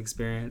HBC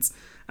experience.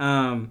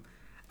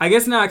 I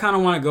guess now I kind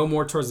of want to go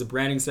more towards the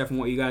branding stuff and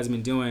what you guys have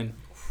been doing.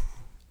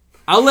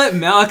 I'll let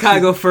Malachi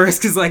go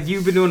first because like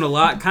you've been doing a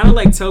lot. Kind of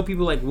like tell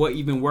people like what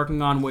you've been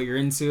working on, what you're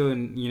into,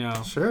 and you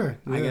know. Sure.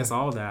 Yeah. I guess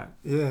all of that.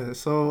 Yeah.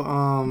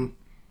 So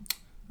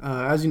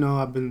as you know,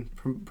 I've been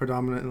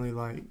predominantly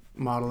like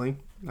modeling.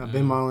 I've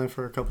been modeling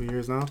for a couple of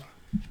years now,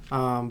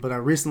 but I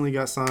recently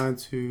got signed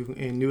to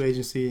a new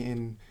agency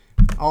in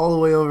all the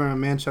way over in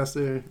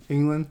Manchester,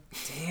 England.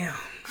 Damn.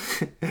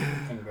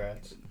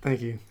 Congrats.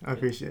 Thank you. I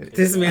appreciate it.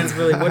 This man's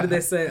really, what did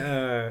they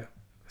say?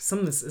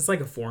 It's like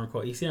a foreign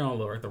quote. You see it on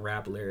the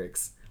rap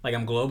lyrics. Like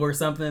I'm global or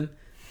something.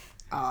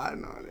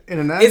 No.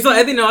 International? It's like,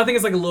 I think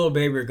it's like a Lil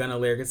Baby or Gunna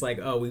lyric. It's like,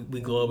 oh, we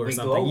global or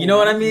something. Global. You know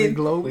what I mean? We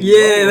global.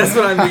 Yeah, that's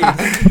what I mean.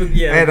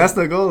 Yeah. Hey, that's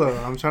the goal though.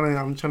 I'm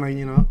trying to,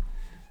 you know,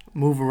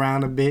 move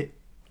around a bit.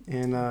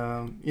 And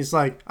it's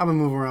like I've been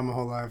moving around my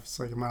whole life. It's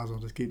like I might as well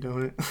just keep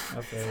doing it.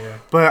 Okay, yeah.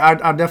 But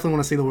I definitely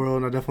want to see the world,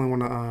 and I definitely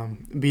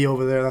want to be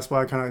over there. That's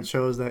why I kind of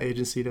chose that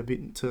agency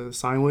to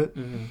sign with.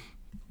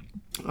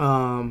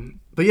 Mm-hmm.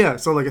 But yeah,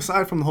 so like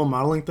aside from the whole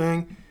modeling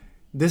thing,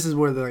 this is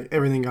where like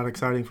everything got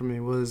exciting for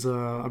me. Was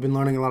I've been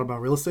learning a lot about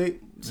real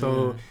estate.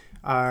 So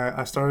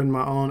I started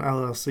my own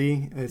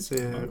LLC. It's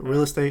a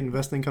real estate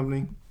investing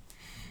company.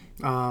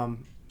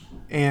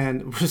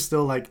 And we're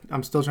still like,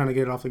 I'm still trying to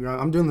get it off the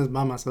ground. I'm doing this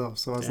by myself.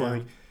 So it's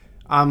like,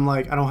 I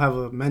don't have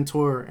a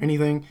mentor or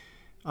anything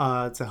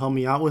to help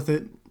me out with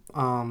it.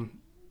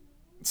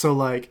 So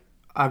like,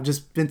 I've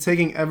just been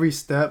taking every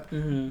step,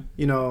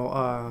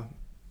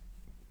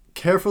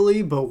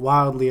 carefully but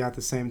wildly at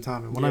the same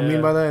time. And what I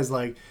mean by that is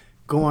like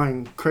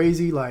going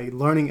crazy, like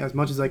learning as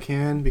much as I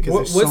can, because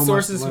what there's so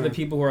sources much to for the learn.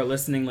 people who are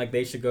listening, like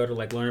they should go to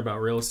like learn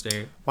about real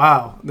estate?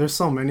 Wow, there's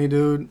so many,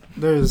 dude.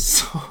 There's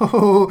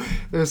so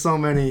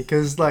many,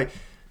 because like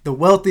the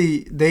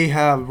wealthy, they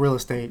have real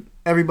estate.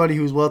 Everybody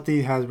who's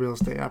wealthy has real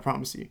estate, I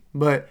promise you.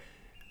 But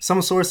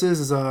some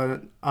sources is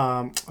her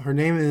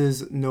name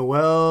is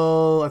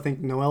Noelle, I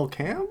think Noelle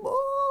Campbell.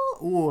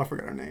 Ooh, I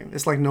forgot her name.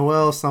 It's like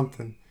Noelle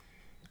something.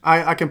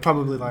 I can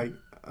probably like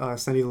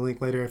send you the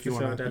link later if you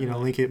want to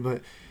link it.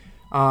 But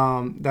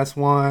that's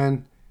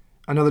one.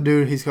 Another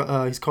dude, he's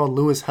called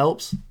Lewis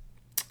Helps.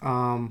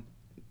 Not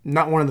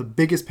one of the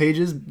biggest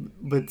pages,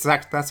 but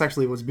that's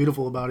actually what's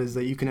beautiful about it, is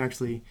that you can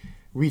actually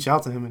reach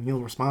out to him and he'll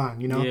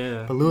respond.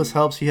 Yeah. But Lewis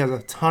Helps. He has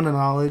a ton of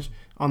knowledge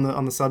on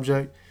the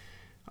subject.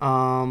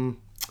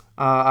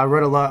 I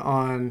read a lot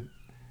on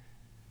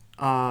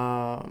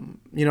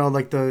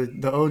like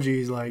the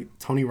OGs like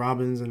Tony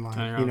Robbins and like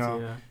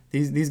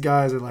These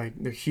guys are like,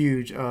 they're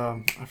huge.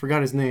 I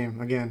forgot his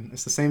name. Again,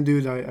 it's the same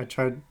dude I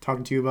tried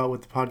talking to you about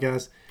with the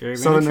podcast. Gary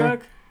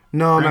Vaynerchuk?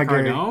 No, Grant not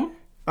Gary. Cardone?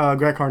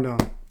 Grant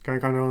Cardone.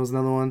 Grant Cardone was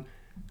another one.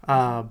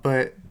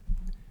 But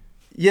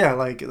yeah,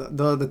 like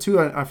the two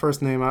I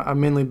first named, I've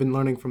mainly been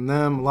learning from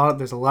them.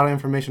 There's a lot of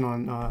information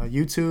on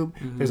YouTube.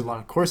 Mm-hmm. There's a lot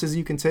of courses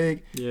you can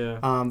take. Yeah.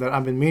 That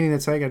I've been meaning to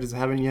take. I just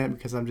haven't yet,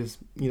 because I'm just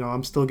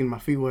I'm still getting my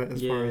feet wet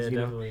as far as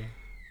definitely.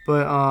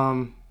 But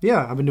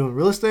I've been doing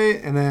real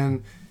estate, and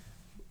then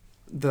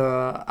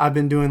I've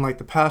been doing like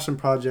the passion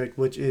project,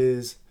 which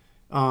is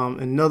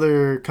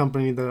another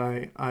company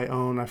that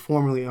I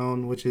formerly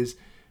own, which is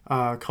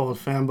called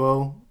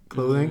Fambo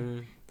Clothing. Mm-hmm.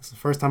 It's the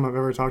first time I've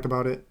ever talked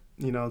about it,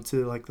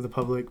 to like the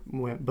public.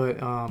 But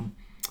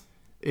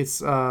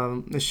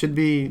it should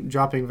be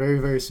dropping very,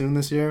 very soon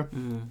this year.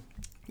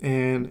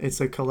 And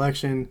it's a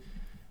collection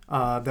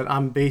that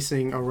I'm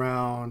basing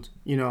around,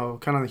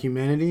 kind of the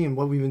humanity and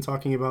what we've been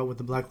talking about with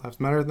the Black Lives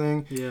Matter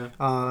thing. Yeah.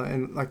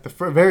 And like the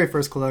very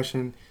first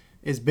collection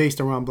is based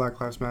around Black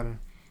Lives Matter.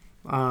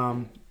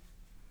 I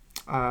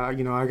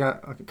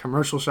got a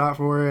commercial shot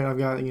for it. I've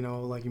got,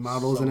 like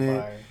models So in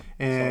it. fire.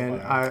 And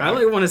So fire. I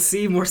like want to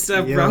see more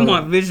stuff, bro. I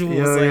want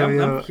visuals.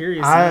 I'm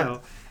curious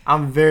now.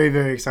 I'm very,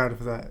 very excited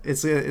for that.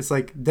 It's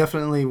like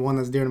definitely one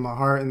that's dear to my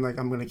heart, and like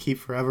I'm gonna keep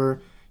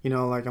forever.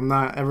 Like I'm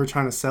not ever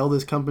trying to sell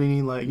this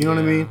company, like what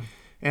I mean.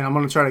 And I'm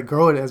gonna try to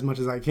grow it as much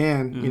as I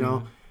can,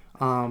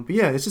 But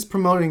yeah, it's just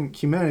promoting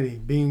humanity,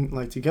 being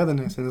like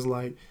togetherness, and it's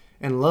like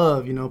and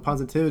love,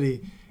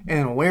 positivity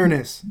and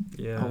awareness.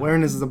 Yeah.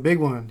 Awareness is a big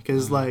one,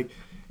 because like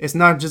it's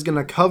not just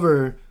gonna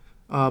cover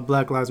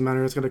Black Lives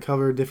Matter. It's gonna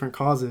cover different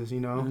causes.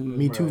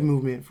 Me Too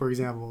movement, for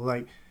example,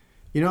 like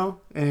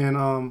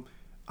and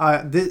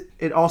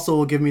it also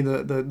will give me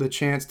the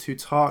chance to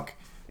talk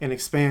and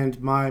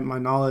expand my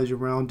knowledge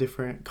around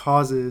different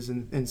causes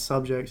and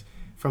subjects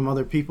from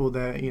other people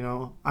that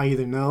I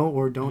either know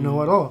or don't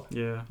know at all.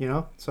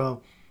 Yeah.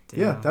 So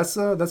yeah, that's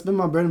been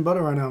my bread and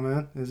butter right now,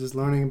 man. Is just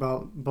learning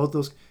about both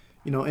those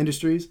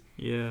industries.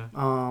 Yeah.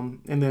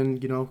 And then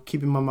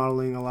keeping my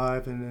modeling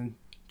alive, and then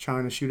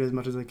trying to shoot as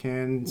much as I can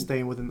and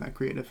staying within that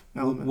creative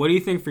element. What do you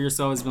think for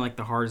yourself has been like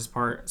the hardest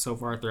part so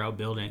far throughout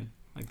building,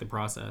 like the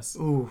process?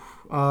 Ooh,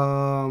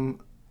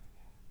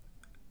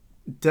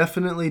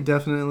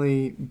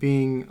 definitely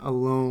being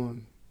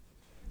alone.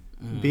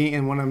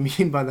 And what I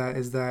mean by that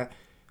is that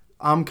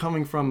I'm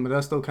coming from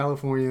Modesto,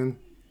 California.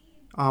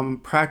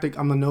 I'm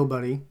the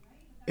nobody.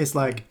 It's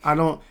like I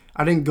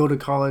didn't go to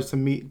college to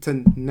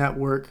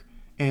network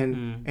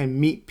and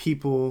meet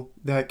people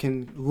that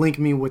can link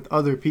me with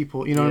other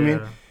people. You know what I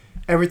mean?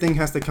 Everything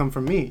has to come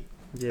from me.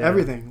 Yeah.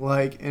 Everything.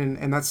 Like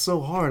and that's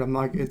so hard. I'm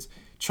like, it's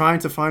trying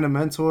to find a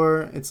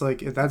mentor. It's like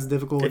that's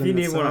difficult. If you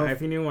need one,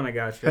 I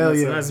got you. Hell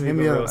yeah, hit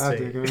me up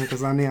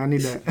because I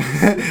need that.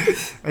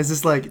 It's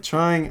just like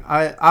trying.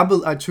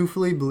 I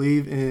truthfully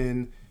believe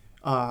in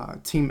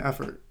team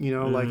effort.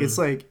 Like it's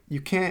like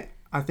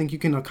I think you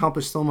can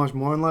accomplish so much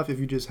more in life if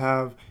you just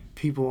have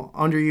people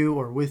under you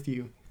or with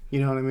you. You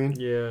know what I mean?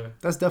 Yeah.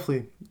 That's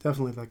definitely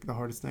like the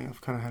hardest thing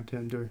I've kind of had to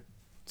endure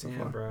so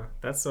far. Bro,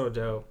 that's so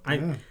dope.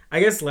 I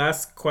guess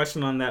last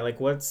question on that, like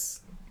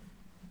what's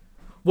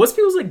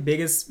people's like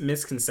biggest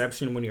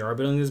misconception when you are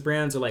building these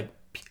brands, or like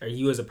are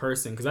you as a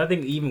person? Because I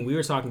think even we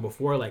were talking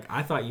before, like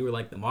I thought you were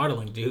like the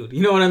modeling dude.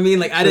 You know what I mean?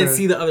 Like I didn't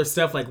see the other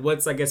stuff. Like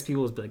what's I guess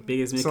people's like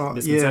biggest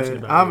misconception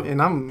about you?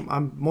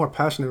 I'm more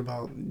passionate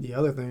about the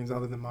other things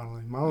other than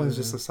modeling. Modeling is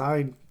just a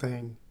side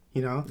thing.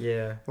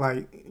 Yeah.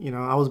 Like,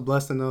 I was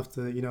blessed enough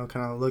to,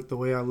 kind of look the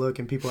way I look,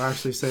 and people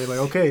actually say like,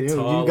 okay, you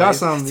got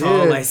something.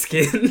 Tall, light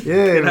skin.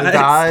 Yeah, with the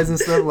eyes and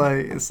stuff.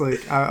 Like, it's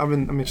like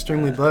I'm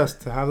extremely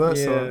blessed to have that.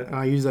 So and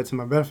I use that to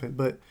my benefit.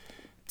 But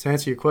to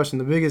answer your question,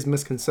 the biggest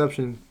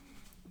misconception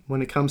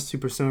when it comes to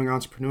pursuing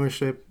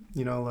entrepreneurship,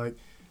 you know, like,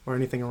 or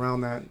anything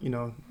around that, you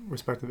know,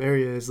 respective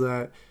area is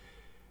that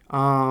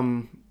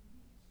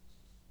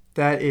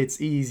that it's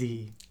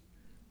easy.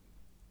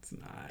 It's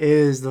not. It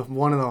is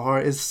one of the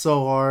hard. It's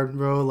so hard,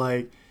 bro.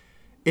 Like,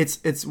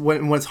 it's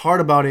what's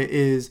hard about it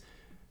is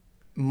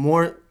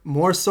more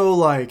so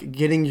like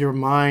getting your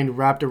mind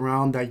wrapped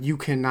around that you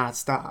cannot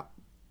stop.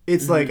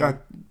 It's like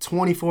a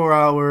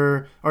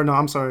 24-hour, or no,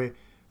 I'm sorry,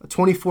 a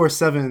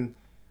 24/7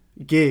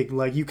 gig.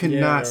 Like, you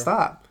cannot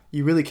stop.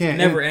 You really can't.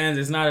 It never ends.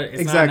 It's not.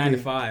 It's not 9 to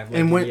 5.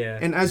 Like,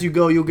 and as you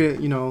go, you'll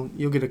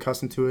get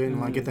accustomed to it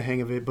and like get the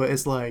hang of it. But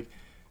it's like,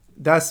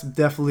 that's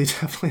definitely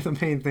the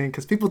main thing,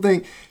 because people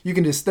think you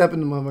can just step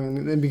in the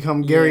motherfucker and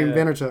become Gary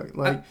Vaynerchuk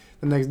like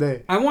the next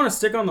day. I want to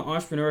stick on the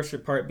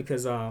entrepreneurship part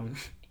because I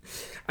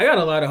got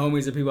a lot of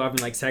homies and people I've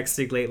been like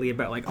texting lately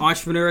about like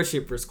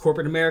entrepreneurship versus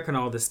corporate America and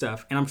all this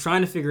stuff, and I'm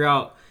trying to figure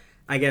out,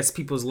 I guess,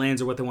 people's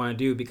lanes or what they want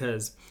to do,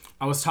 because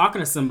I was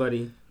talking to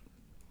somebody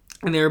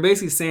and they were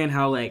basically saying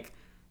how like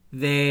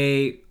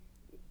they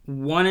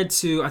wanted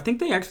to, I think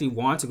they actually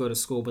want to go to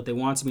school, but they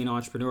want to be an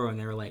entrepreneur, and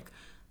they were like,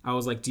 I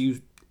was like,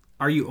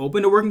 are you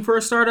open to working for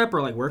a startup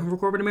or like working for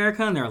corporate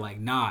America? And they're like,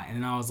 nah.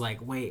 And I was like,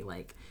 wait,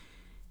 like,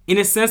 in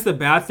a sense, the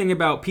bad thing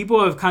about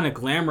people have kind of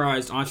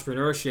glamorized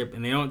entrepreneurship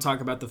and they don't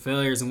talk about the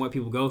failures and what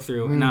people go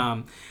through. Mm.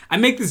 And I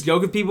make this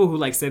joke with people who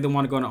like say they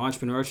want to go into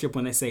entrepreneurship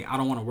when they say, I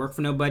don't want to work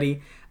for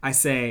nobody. I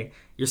say,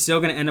 you're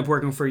still going to end up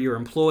working for your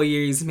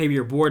employees, maybe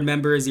your board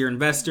members, your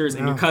investors,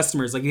 and your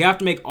customers. Like, you have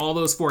to make all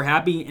those four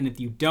happy. And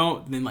if you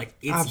don't, then like,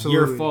 it's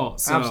your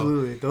fault. So,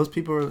 absolutely. Those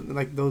people are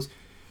like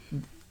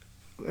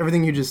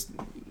everything you just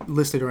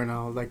listed right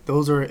now, like,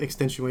 those are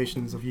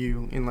extenuations of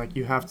you, and like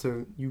you have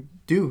to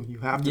put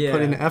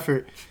in the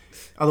effort,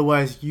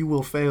 otherwise you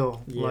will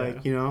fail.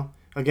 Like, you know,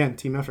 again,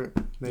 team effort.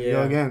 There you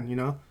go again, you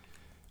know.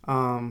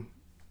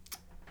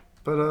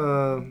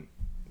 But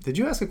did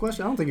you ask a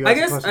question? I don't think you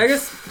asked a question. I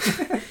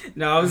guess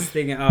no, I was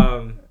thinking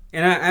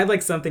and I had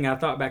like something, I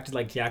thought back to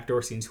like Jack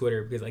Dorsey and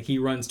Twitter, because like he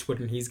runs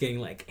Twitter and he's getting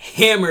like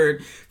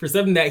hammered for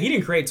something that he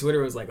didn't create. Twitter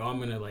was like, oh, I'm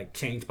gonna like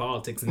change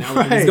politics, and now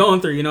look what he's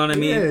going through, you know what I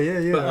mean?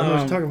 Yeah. But, I know what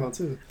you're talking about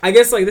too. I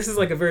guess like this is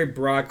like a very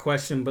broad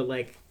question, but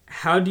like,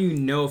 how do you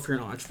know if you're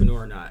an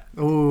entrepreneur or not?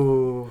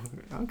 Oh,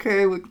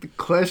 okay, with the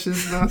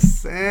questions, you know what I'm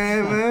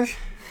saying,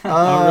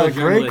 man.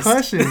 Great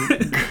question.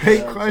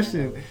 Great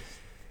question.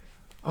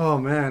 Oh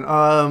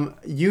man,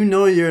 you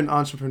know you're an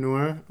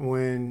entrepreneur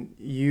when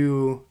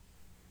you,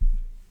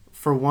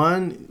 for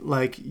one,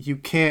 like, you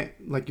can't,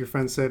 like your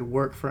friend said,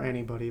 work for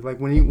anybody. Like,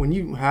 when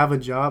you have a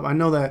job, I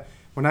know that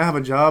when I have a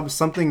job,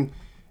 something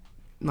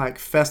like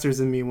festers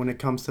in me when it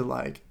comes to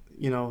like,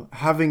 you know,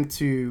 having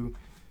to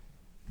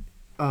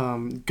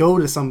go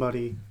to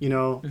somebody, you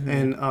know,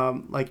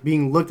 and like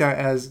being looked at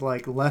as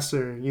like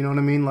lesser, you know what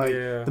I mean? Like,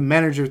 the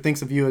manager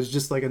thinks of you as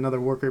just like another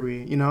worker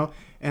bee, you know,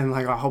 and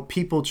like how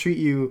people treat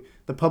you,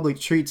 the public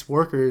treats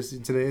workers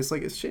today. It's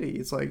like, it's shitty.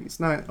 It's like, it's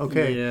not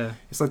okay. Yeah.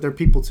 It's like they're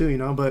people too, you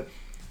know, but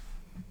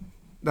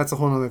that's a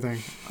whole other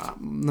thing.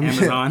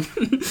 Amazon.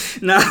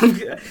 No, I'm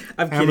kidding.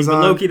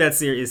 Amazon. But low-key, that's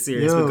serious.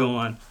 But go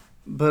on.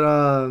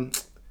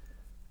 But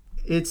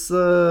it's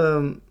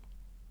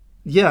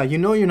yeah, you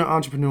know you're an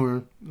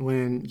entrepreneur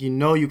when you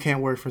know you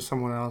can't work for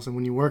someone else, and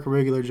when you work a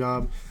regular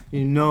job,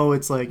 you know,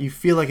 it's like you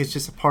feel like it's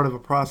just a part of a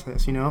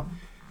process, you know.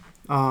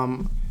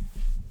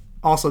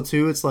 Also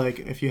too, it's like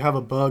if you have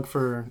a bug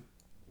for,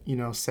 you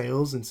know,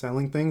 sales and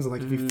selling things,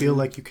 like if you feel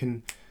like you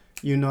can,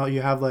 you know,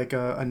 you have like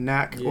a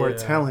knack or a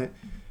talent.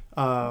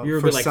 You were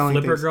a bit like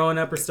Flipper things. Growing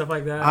up or stuff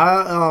like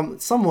that?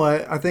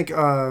 Somewhat. I think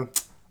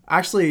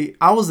actually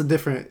I was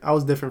different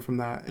from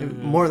that.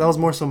 That was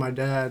more so my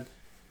dad.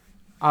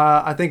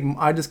 I think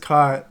I just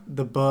caught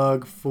the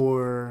bug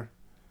for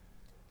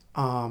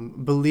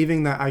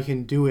believing that I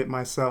can do it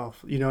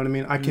myself. You know what I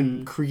mean? I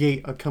can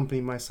create a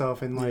company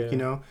myself, and like, you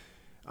know,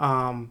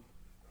 I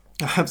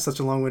have such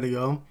a long way to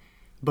go.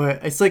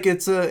 But it's like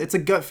it's a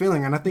gut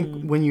feeling, and I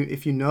think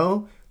if you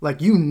know,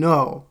 like, you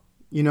know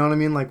what I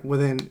mean, like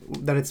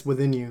it's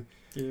within you.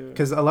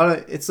 Because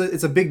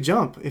it's a big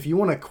jump. If you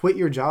want to quit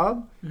your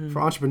job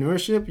for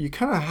entrepreneurship, you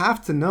kind of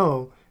have to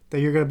know that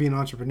you're gonna be an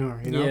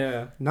entrepreneur. You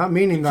know, not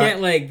meaning you that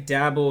can't like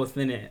dabble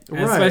within it,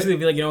 right. Especially if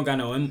you like you don't got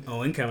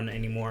no income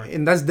anymore.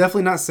 And that's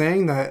definitely not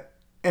saying that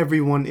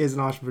everyone is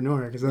an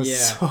entrepreneur, because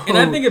that's and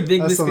I think a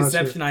big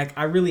misconception,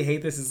 I really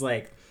hate this, is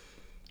like,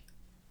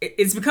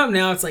 it's become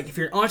now, it's like, if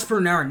you're an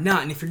entrepreneur or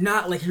not, and if you're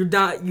not, like, you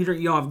don't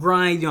have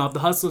grind, you don't have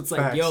the hustle. It's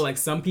like, facts. Yo, like,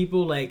 some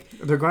people, like,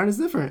 their grind is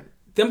different.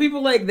 Some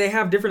people, like, they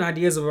have different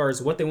ideas of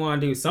what they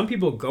want to do. Some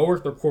people go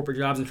work their corporate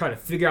jobs and try to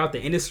figure out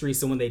the industry,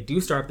 so when they do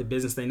start up the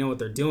business, they know what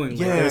they're doing.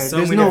 Yeah, like,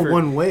 there's no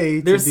one way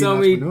to there's be so an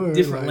many entrepreneur,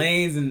 different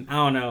lanes, and I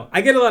don't know.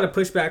 I get a lot of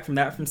pushback from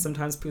that from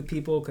sometimes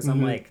people, because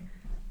I'm like,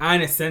 I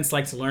in a sense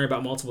like to learn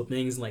about multiple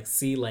things and like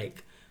see,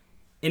 like,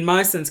 in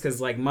my sense,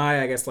 because like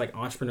I guess like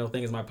entrepreneurial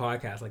thing is my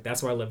podcast. Like,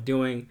 that's what I love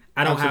doing.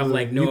 I don't have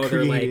like no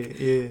other like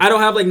I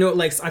don't have like no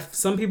like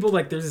some people,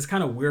 like, there's this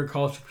kind of weird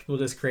culture of people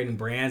just creating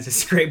brands,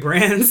 just create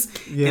brands,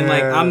 and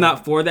like I'm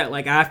not for that.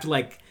 Like, I have to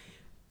like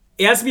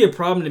it has to be a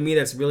problem to me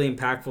that's really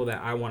impactful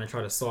that I want to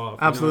try to solve.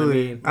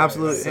 Absolutely, you know what I mean?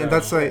 absolutely, So, and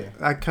that's like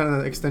that kind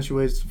of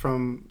accentuates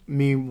from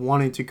me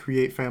wanting to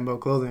create Fanbo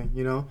clothing.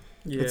 You know,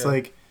 it's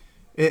like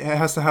it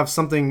has to have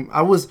something.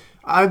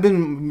 I've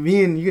been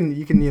me and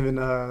you can even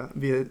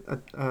be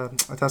a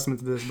testament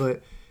to this,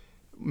 but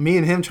me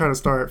and him tried to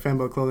start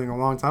Fanbo clothing a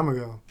long time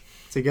ago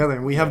together,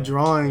 and we have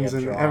drawings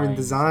and every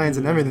designs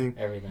and everything.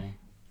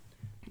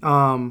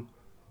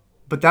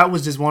 But that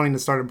was just wanting to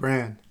start a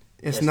brand.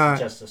 It's not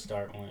just to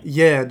start one.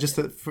 Yeah, just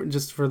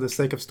for the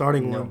sake of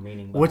starting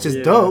one, which is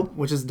dope.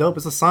 Which is dope.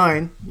 It's a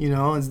sign, you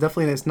know.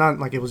 It's not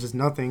like it was just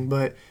nothing,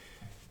 but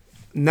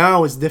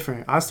now it's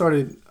different. I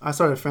started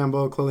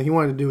Fanbo clothing. He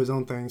wanted to do his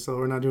own thing, so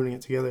we're not doing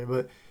it together.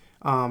 But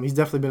he's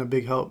definitely been a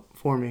big help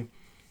for me.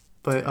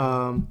 But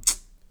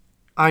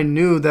I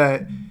knew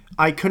that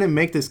I couldn't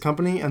make this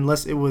company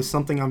unless it was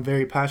something I'm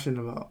very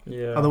passionate about.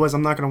 Yeah. Otherwise,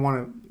 I'm not gonna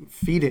want to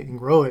feed it and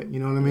grow it. You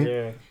know what I mean?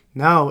 Yeah.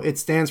 Now it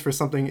stands for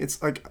something.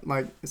 It's like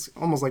it's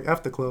almost like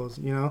F the clothes,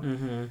 you know.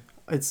 Mm-hmm.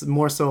 It's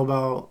more so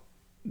about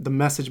the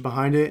message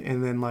behind it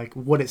and then like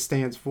what it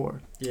stands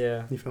for.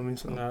 Yeah, you feel me?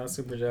 So no, that's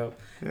super dope.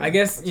 Yeah. I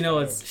guess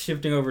it's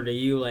shifting over to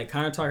you. Like,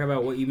 kind of talk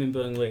about what you've been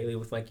building lately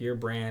with like your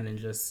brand and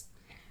just,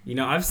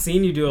 I've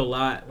seen you do a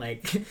lot.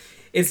 Like,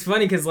 it's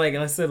funny because like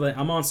I said, like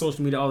I'm on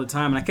social media all the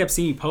time and I kept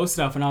seeing you post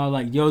stuff and I was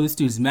like, yo, this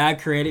dude's mad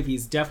creative.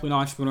 He's definitely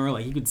an entrepreneur.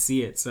 Like, you could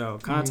see it. So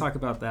kind of talk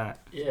about that.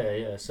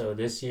 Yeah. So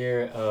this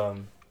year,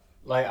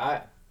 like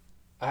I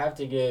have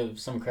to give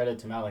some credit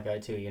to Malachi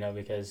too,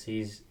 because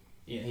he's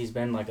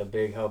been like a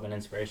big help and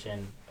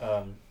inspiration,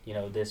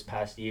 this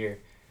past year,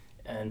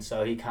 and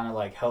so he kind of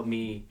like helped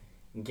me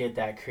get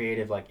that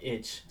creative like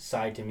itch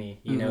side to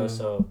me,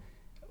 So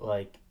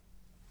like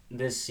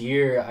this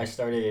year I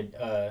started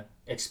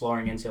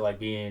exploring into like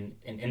being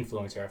an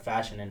influencer, a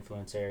fashion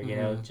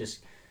influencer,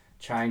 just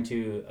trying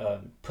to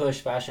push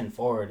fashion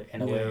forward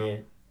in a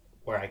way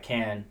where I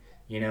can,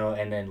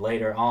 and then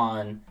later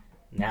on.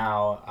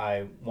 Now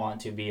I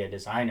want to be a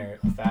designer,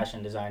 a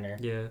fashion designer.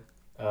 Yeah.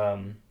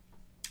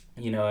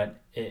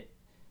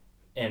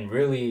 And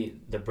really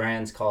the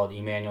brand's called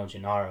Emmanuel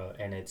Gennaro,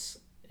 and it's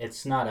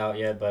not out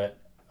yet, but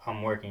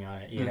I'm working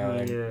on it,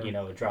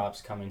 it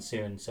drops coming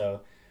soon.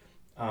 So,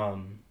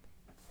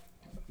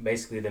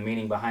 basically the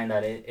meaning behind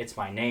that, it's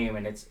my name,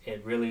 and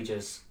it really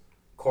just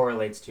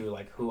correlates to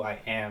like who I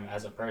am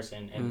as a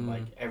person and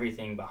like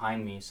everything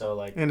behind me. So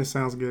like, and it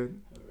sounds good.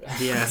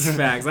 Yes,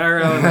 facts. I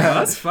heard. I was like, oh,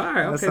 that's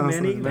fire. Okay,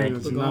 Manny.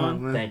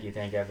 Thank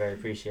you. I very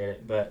appreciate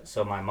it. But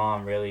so my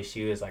mom, really,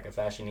 she was like a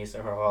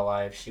fashionista her whole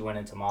life. She went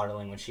into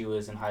modeling when she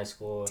was in high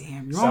school.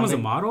 Damn, your mom was a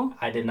model?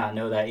 I did not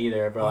know that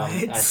either, bro.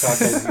 I saw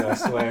this, I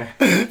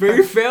swear. Bro,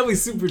 your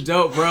family's super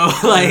dope, bro.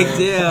 Like,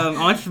 damn,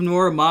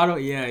 entrepreneur, model.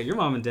 Yeah, your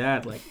mom and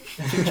dad, like,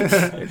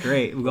 they're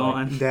great. Go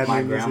on.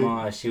 My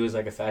grandma, she was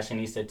like a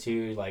fashionista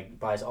too. Like,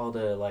 buys all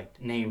the like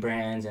name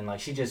brands, and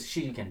like she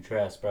can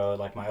dress, bro.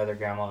 Like my other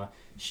grandma.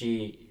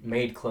 She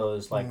made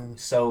clothes, like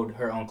sewed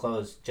her own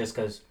clothes just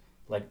because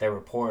like they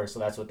were poor, so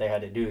that's what they had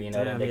to do,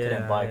 they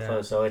couldn't buy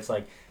clothes. So it's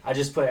like I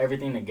just put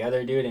everything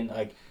together, dude, and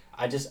like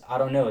I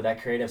don't know,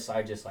 that creative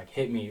side just like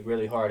hit me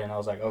really hard, and I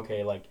was like,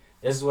 okay, like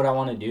this is what I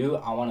want to do.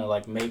 I want to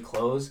like make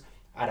clothes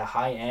at a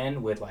high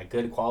end with like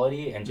good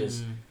quality and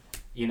just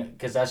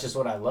because that's just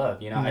what I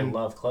love. I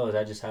love clothes.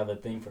 I just have a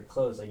thing for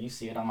clothes. Like you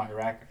see it on my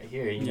rack right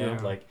here.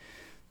 Like.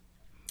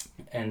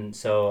 And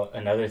so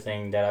another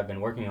thing that I've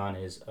been working on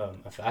is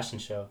a fashion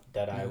show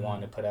that I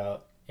want to put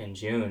out in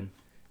June.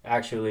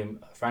 Actually,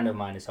 a friend of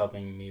mine is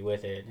helping me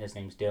with it. His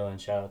name's Dylan.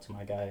 Shout out to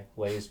my guy,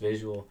 Waves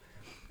Visual.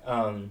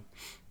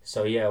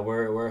 So yeah,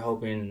 we're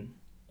hoping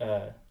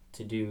to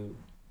do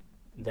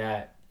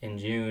that in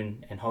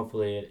June, and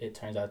hopefully it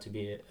turns out to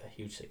be a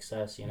huge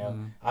success.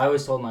 I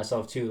always told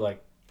myself too,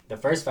 like, the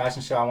first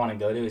fashion show I want to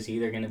go to is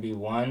either going to be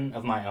one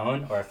of my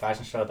own or a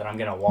fashion show that I'm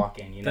going to walk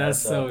in,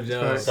 That's so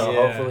dope. So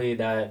hopefully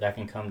that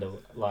can come to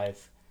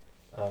life.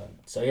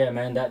 So yeah,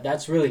 man,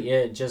 that's really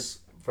it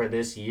just for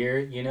this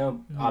year,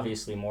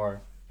 obviously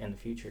more in the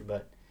future,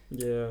 but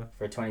yeah,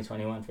 for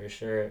 2021 for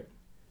sure.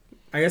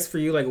 I guess for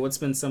you, like, what's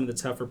been some of the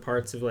tougher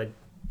parts of like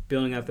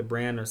building out the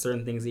brand, or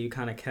certain things that you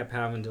kind of kept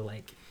having to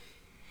like,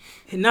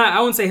 I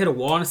wouldn't say hit a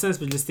wall in a sense,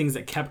 but just things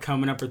that kept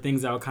coming up, or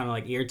things that would kind of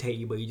like irritate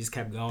you, but you just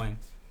kept going?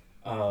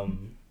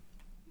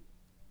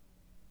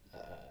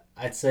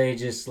 I'd say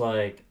just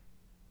like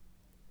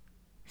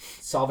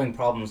solving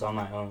problems on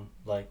my own,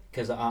 like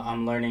because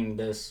I'm learning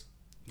this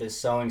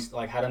sewing,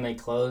 like how to make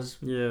clothes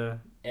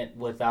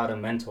without a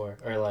mentor,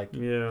 or like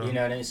what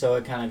I mean? So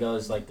it kind of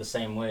goes like the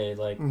same way,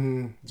 like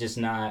just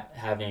not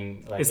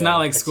having like it's not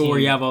like school team. Where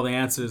you have all the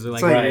answers, or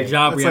like your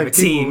job where you have a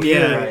team.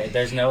 Right.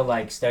 There's no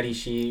like study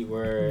sheet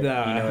where you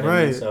know what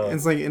I mean? So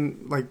it's like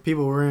in like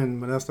people were in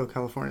Modesto,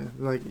 California,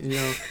 like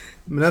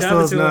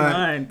Modesto is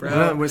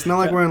not. It's not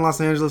like we're in Los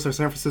Angeles or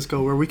San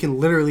Francisco where we can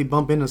literally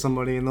bump into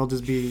somebody and they'll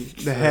just be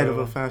the head of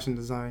a fashion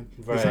design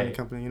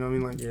company. You know what I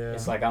mean? Like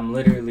it's like I'm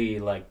literally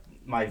like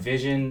my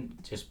vision,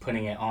 just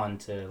putting it on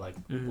to like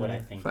what I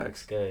think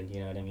looks good. You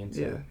know what I mean?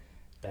 So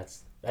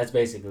that's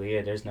basically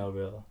it. There's no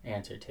real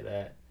answer to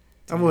that.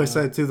 I've always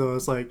said too, though,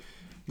 it's like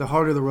the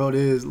harder the road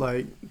is,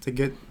 like, to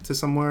get to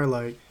somewhere,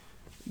 like,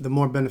 the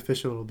more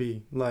beneficial it'll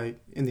be, like,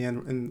 in the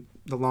end, in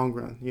the long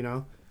run, you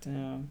know?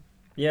 Damn.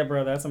 Yeah,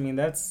 bro.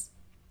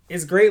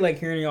 It's great, like,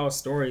 hearing y'all's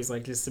stories,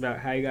 like, just about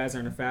how you guys are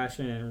into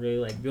fashion and really,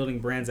 like, building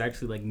brands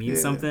actually, like, mean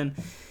something.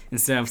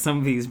 Instead of some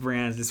of these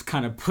brands just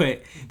kind of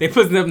put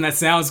something that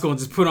sounds cool and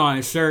just put on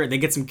a shirt. They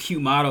get some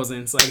cute models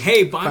and it's like,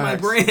 hey, buy my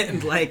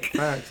brand. Like,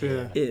 Facts,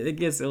 yeah. It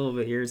gets a little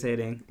bit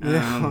irritating.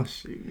 Yeah, oh,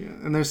 shoot, yeah.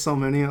 And there's so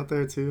many out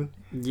there, too.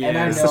 Yeah.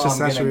 And It's such a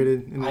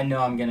saturated... I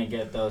know I'm going to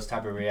get those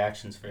type of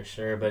reactions for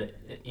sure, but,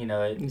 you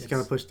know... You just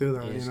got to push through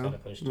that, you know? just got to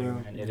push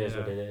through, and it is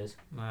what it is.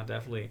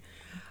 Definitely.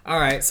 All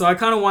right, so I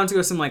kind of want to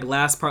go some, like,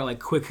 last part, like,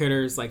 quick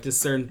hitters, like,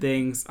 just certain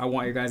things I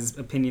want your guys'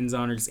 opinions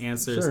on or just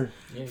answers. Sure.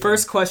 Yeah,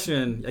 First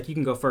question, like, you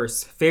can go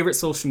first. Favorite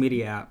social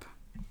media app?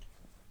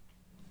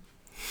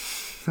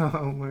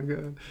 Oh, my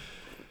God.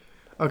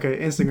 Okay,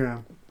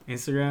 Instagram.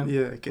 Instagram?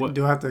 Yeah.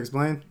 Do I have to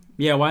explain?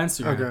 Yeah, why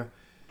Instagram? Okay.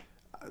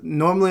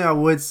 Normally, I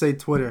would say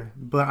Twitter,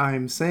 but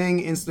I'm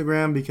saying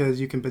Instagram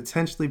because you can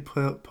potentially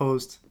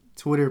post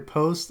Twitter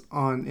posts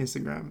on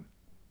Instagram.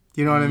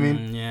 You know what I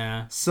mean?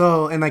 Yeah.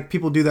 So, and like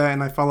people do that,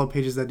 and I follow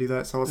pages that do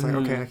that. So it's like,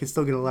 okay, I can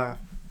still get a laugh.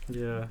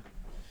 Yeah.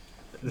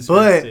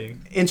 But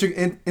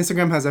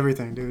Instagram has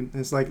everything, dude.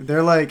 It's like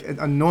they're like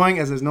annoying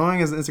as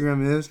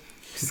Instagram is.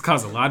 Just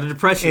cause a lot of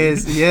depression.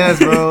 Yes,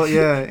 bro.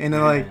 Yeah, and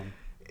then, like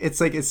it's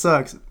like it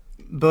sucks,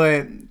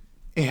 but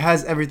it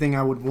has everything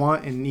I would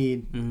want and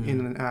need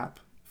in an app.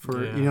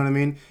 For you know what I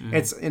mean?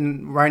 It's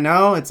right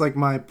now. It's like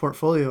my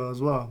portfolio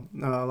as well.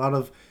 A lot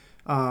of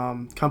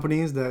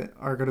companies that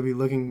are going to be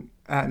looking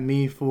at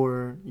me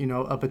for, you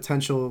know, a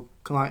potential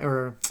client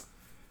or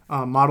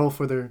model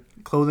for their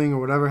clothing or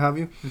whatever have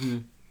you.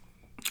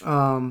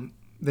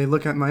 They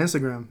look at my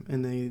Instagram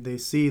and they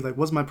see like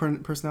what's my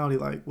personality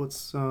like,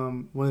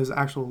 what his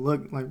actual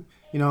look like,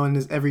 you know, in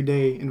his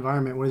everyday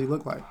environment, what does he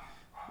look like?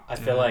 I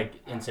feel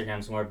like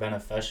Instagram's more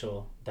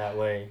beneficial that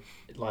way,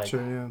 like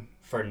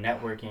for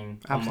networking.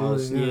 Absolutely,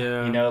 almost.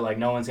 Yeah. You know, like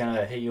no one's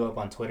gonna hit you up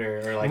on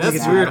Twitter or like. That's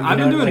Snap, weird. you I've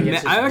know? been doing.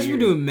 Like, I've actually been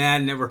doing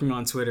mad networking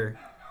on Twitter.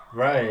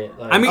 Right.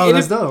 Like, I mean,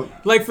 that's dope.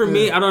 Like for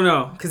me, I don't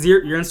know, cause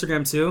you're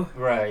Instagram too.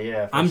 Right.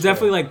 Yeah. I'm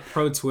definitely like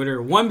pro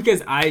Twitter. One,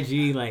 because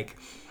IG like.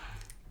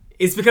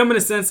 It's becoming a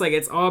sense like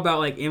it's all about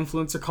like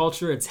influencer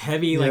culture. It's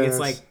heavy, like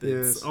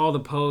it's all the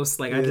posts.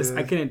 Like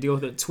I couldn't deal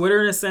with it.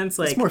 Twitter in a sense,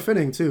 like it's more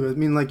fitting too. I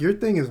mean, like your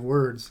thing is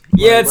words.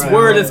 Yeah, it's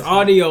word, it's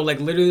audio. Like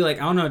literally,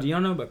 like I don't know. Do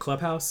y'all know about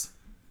Clubhouse?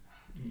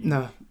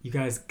 No. You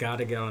guys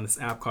gotta get on this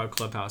app called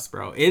Clubhouse,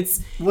 bro.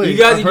 It's Wait, you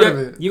guys. I've heard of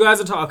it. You guys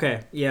are talking.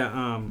 Okay,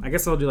 yeah. I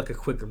guess I'll do like a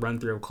quick run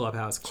through of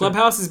Clubhouse.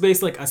 Clubhouse is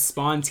basically like a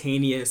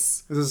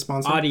spontaneous Is this a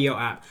sponsor? audio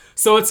app.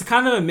 So it's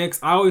kind of a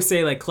mix. I always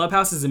say like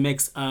Clubhouse is a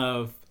mix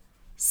of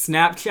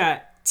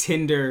Snapchat,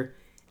 Tinder,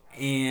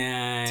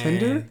 and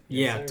Tinder?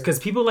 Yeah, because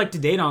people like to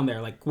date on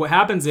there. Like what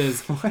happens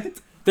is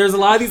What? there's a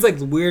lot of these like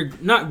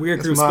weird, not weird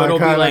That's groups, my but it'll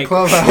be kinda like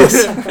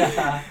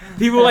Clubhouse.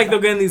 people like they'll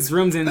get in these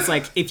rooms and it's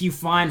like if you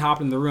hop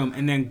in the room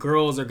and then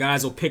girls or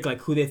guys will pick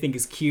like who they think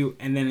is cute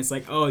and then it's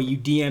like, oh, you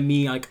DM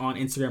me like on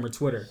Instagram or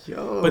Twitter.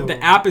 Yo. But the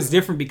app is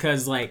different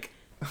because like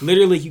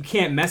literally you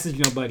can't message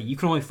nobody. You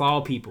can only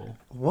follow people.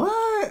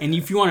 What? And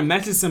if you want to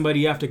message somebody,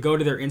 you have to go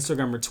to their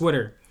Instagram or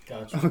Twitter.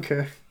 Gotcha.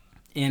 Okay.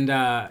 And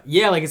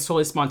yeah, like it's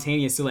totally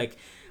spontaneous. So like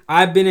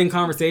I've been in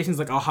conversations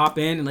like I'll hop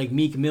in and like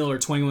Meek Mill or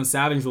 21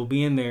 Savage will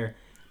be in there.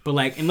 But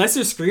like unless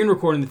you're screen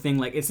recording the thing,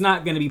 like it's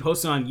not gonna be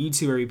posted on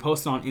YouTube or be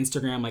posted on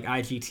Instagram like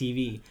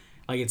IGTV.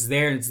 Like it's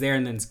there and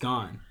then it's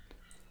gone.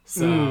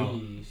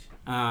 So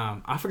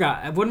I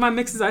forgot. What are my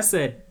mixes? I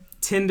said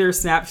Tinder,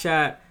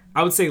 Snapchat,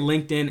 I would say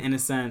LinkedIn in a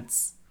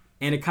sense,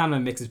 and a kind of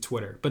a mix of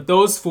Twitter. But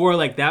those four,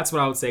 like that's what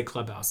I would say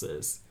Clubhouse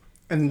is.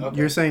 And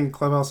you're saying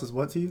Clubhouse is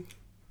what to you?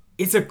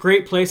 It's a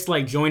great place to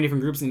like join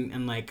different groups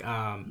and like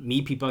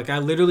meet people. Like I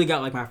literally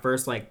got like my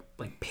first like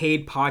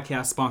paid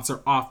podcast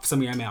sponsor off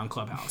somebody I met on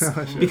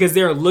Clubhouse because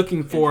they're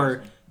looking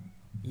for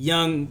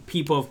young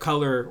people of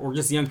color or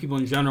just young people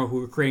in general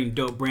who are creating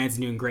dope brands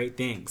and doing great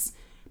things.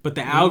 But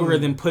the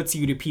algorithm puts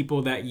you to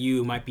people that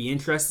you might be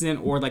interested in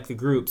or like the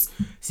groups.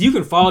 So you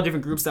can follow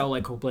different groups that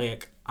will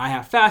like I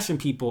have fashion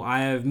people,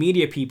 I have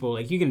media people.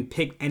 Like you can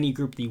pick any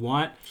group that you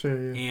want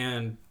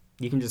and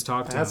you can just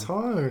talk to That's them.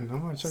 hard.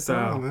 I'm gonna check that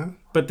out, man.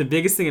 But the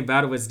biggest thing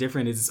about it, what's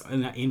different, is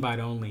it's invite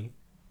only.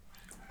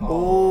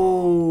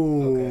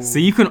 Oh. Okay. So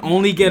you can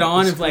only get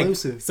on if like.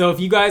 Exclusive. So if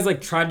you guys like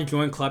tried to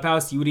join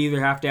Clubhouse, you would either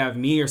have to have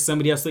me or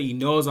somebody else that you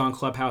know is on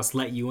Clubhouse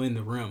let you in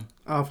the room.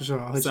 Oh, for sure.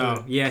 I'll hit you So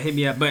up. yeah, hit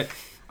me up. But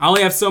I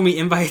only have so many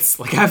invites.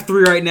 Like I have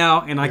 3 right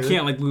now, and I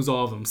can't like lose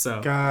all of them.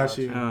 So Got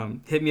you.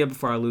 hit me up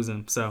before I lose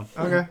them. So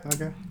Okay.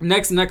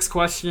 next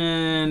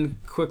question,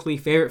 quickly.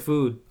 Favorite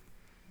food.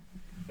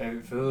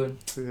 Favorite food?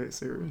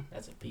 Cereal.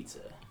 That's a pizza.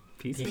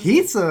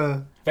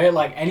 Pizza. Favorite,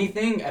 like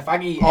anything. If I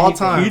could eat All anything,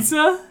 time.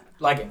 Pizza?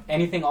 like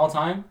anything all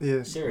time.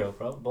 Yeah. Cereal,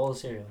 bro. Bowl of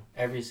cereal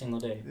every single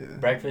day. Yeah.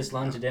 Breakfast,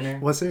 lunch, dinner.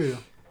 What cereal?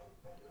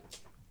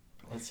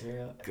 What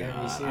cereal? God,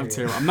 Every cereal. I'm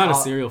terrible. I'm not a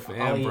cereal I'll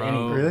fan, eat bro.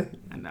 any. Really?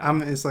 I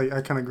know. It's like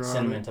I kind of grow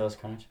Cinnamon up. Toast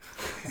Crunch.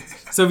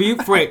 So if you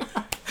wait,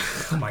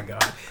 Oh my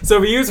god. So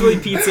for you, it's really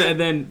pizza, and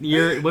then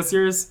what's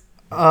yours?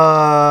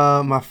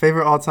 My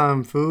favorite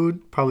all-time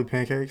food, probably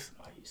pancakes.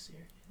 Are you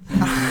serious?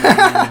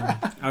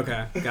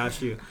 Okay,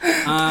 got you.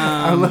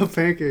 I love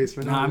pancakes,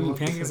 man. Nah, I mean,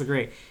 pancakes are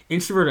great.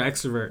 Introvert or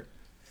extrovert?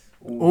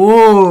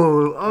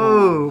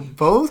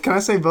 Both? Can I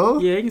say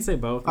both? Yeah, you can say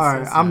both. All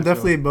right, It's I'm natural.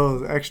 definitely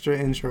both. Extra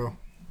intro.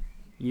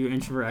 You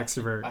introvert,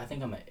 extrovert. I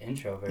think I'm an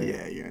introvert.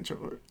 Yeah, you're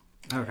introvert.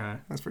 Okay.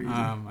 That's pretty easy.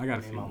 I got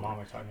a Me and my few. mom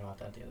were talking about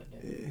that the other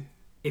day. Yeah.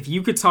 If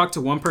you could talk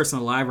to one person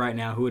alive right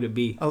now, who would it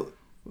be?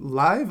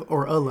 Live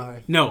or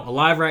alive? No,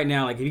 alive right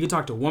now. Like, if you could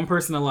talk to one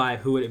person alive,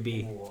 who would it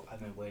be? Ooh, I've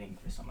been waiting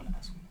for someone to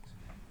ask me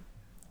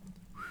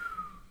this.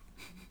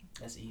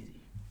 That's easy.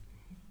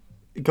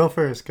 Go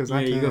first, cause Yeah,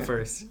 I can't. you go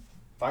first.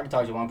 If I could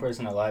talk to one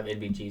person alive, it'd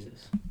be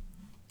Jesus.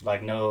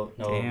 Like no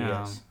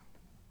Damn. BS.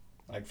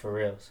 Like for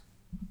reals.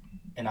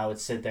 And I would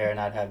sit there and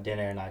I'd have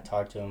dinner and I'd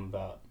talk to him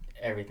about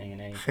everything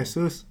and anything.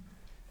 Jesus.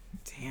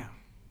 Damn.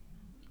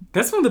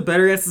 That's one of the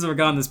better answers I've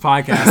got on this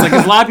podcast. Like,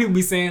 'cause a lot of people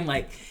be saying,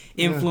 like,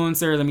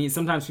 influencers. I mean,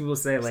 sometimes people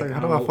say, like, how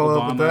do I follow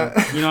up with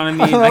that? You know what I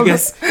mean? I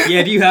guess,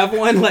 yeah, do you have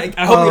one? Like,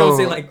 I hope you don't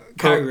say, like,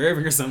 Kyrie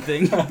Irving or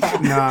something.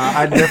 Nah,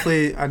 I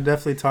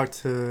definitely talked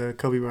to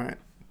Kobe Bryant.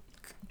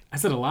 I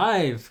said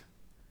alive.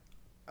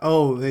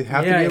 Oh, they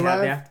have to be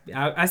alive?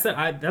 I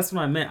said, that's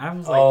what I meant. I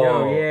was like,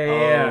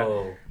 yeah.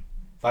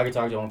 If I could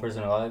talk to one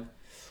person alive,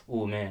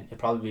 ooh, man, it'd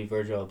probably be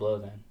Virgil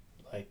Abloh then.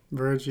 Like,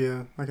 Verge,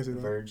 yeah, I can see that.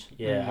 Verge.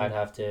 Yeah, Mhm. I'd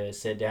have to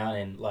sit down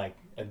and, like,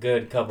 a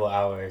good couple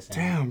hours and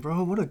Damn,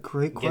 bro, what a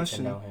great get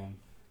question. to know him.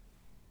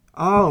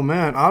 Oh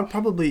man, I'd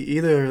probably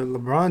either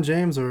LeBron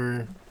James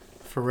or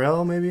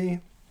Pharrell maybe.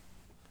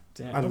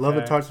 Damn, I'd love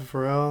to talk to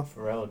Pharrell.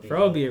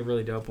 Pharrell would be a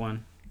really dope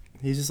one.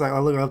 He's just like, I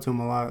look up to him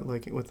a lot,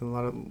 like with a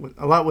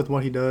lot with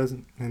what he does,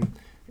 and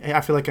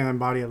I feel like I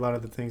embody a lot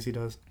of the things he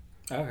does.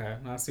 Okay,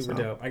 that's super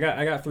So. dope. I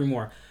got 3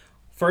 more.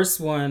 First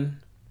one,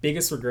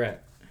 biggest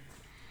regret.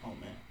 Oh,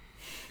 man.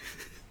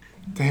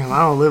 Damn, I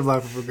don't live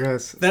life with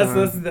regrets. That's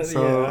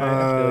so,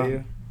 I feel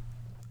you.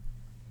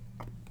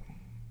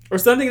 Or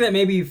something that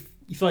maybe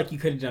you feel like you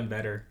could have done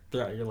better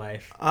throughout your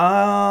life.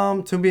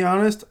 To be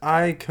honest,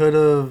 I could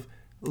have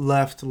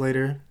left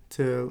later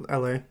to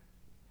LA.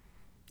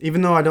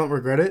 Even though I don't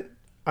regret it,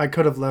 I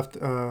could have left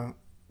to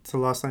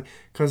Los Angeles.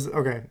 Cause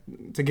okay,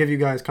 to give you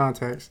guys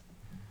context,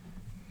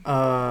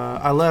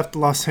 I left to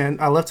Los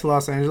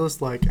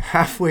Angeles like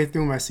halfway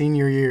through my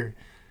senior year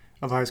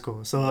of high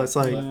school. So it's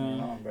like,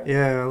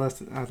 yeah, I left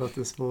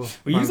this school.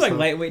 Were you just like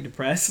lightweight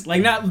depressed?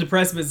 Like not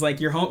depressed, but it's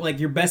like your home, like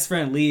your best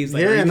friend leaves.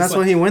 Like, Yeah, and that's like,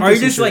 when he went Are through you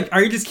some just shit. like,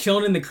 are you just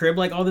chilling in the crib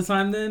like all the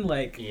time then?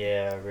 Like,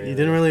 Yeah, really. He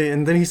didn't really,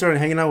 and then he started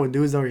hanging out with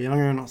dudes that were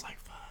younger, and I was like,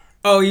 fuck.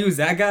 oh, you was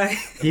that guy?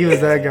 He was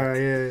that guy.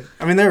 Yeah,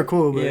 I mean they were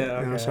cool, but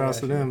Yeah, okay, shout outs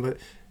to I got them. But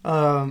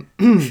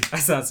That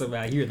sounds so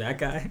bad. You were that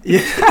guy?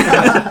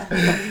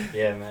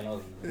 Yeah, man. I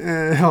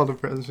was all the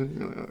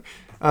president.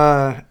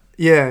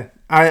 Yeah,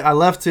 I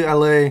left to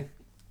LA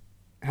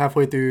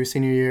halfway through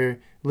senior year,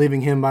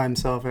 leaving him by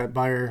himself at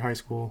Bayer High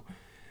School,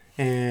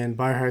 and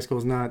Bayer High School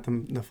is not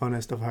the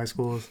funnest of high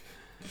schools.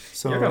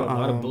 So Y'all got a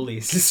lot of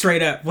bullies, just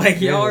straight up. Like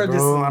y'all are bro,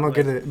 just. I don't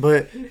get it,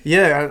 but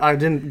yeah, I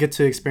didn't get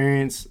to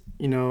experience.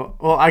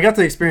 I got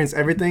to experience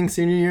everything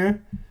senior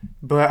year,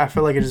 but I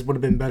feel like it just would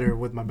have been better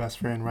with my best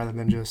friend rather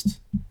than just.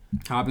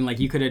 Hopping, like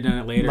you could have done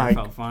it later Like, and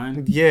felt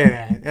fine.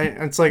 Yeah,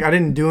 it's like I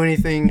didn't do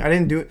anything. I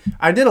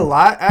did a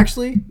lot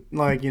actually,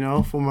 like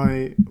for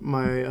my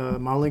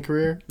modeling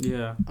career.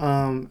 Yeah.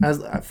 As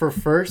for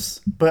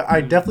first, but I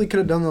definitely could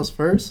have done those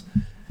first,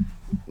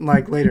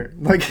 like later,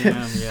 like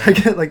Yeah.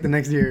 like the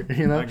next year. I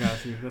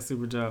got you. That's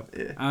super dope.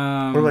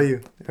 Yeah. What about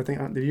you? I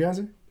think did you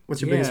answer?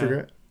 What's your biggest Yeah.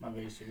 regret? My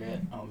biggest regret?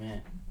 Oh,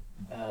 man.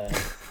 I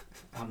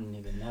don't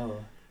even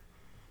know.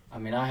 I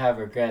mean, I have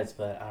regrets,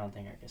 but I don't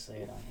think I can say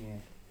it on here.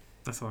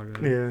 That's all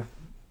good.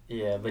 Yeah.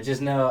 Yeah, but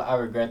just know I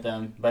regret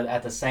them. But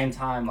at the same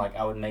time, like,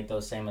 I would make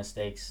those same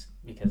mistakes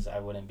because I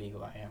wouldn't be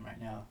who I am right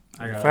now.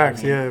 I got Facts.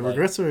 I mean, Yeah, like-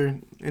 regrets are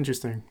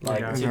interesting. Like,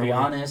 Yeah, to in be that way.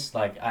 honest,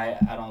 like, I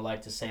don't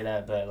like to say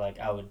that, but, like,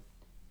 I would,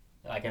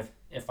 like,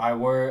 if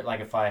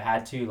I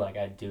had to, like,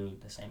 I'd do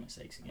the same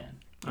mistakes again.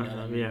 You know what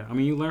I mean? Yeah. I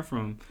mean, you learn from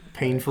 'em.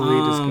 Painfully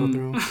just go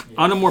through.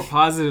 On a more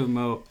positive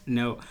note,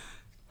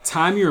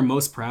 time you're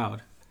most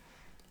proud.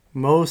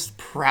 Most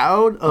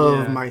proud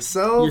of Yeah.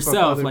 myself. Yourself,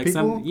 of other like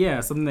people?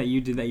 something that you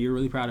did that you're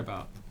really proud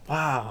about.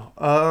 Wow.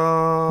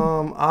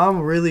 I'm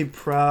really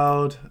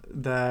proud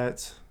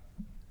that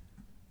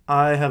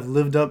I have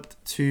lived up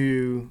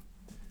to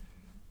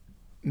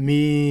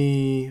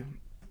me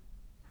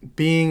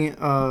being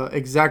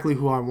exactly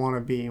who I want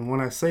to be. And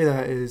when I say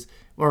that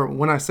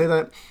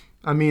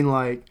I mean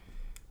like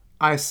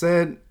I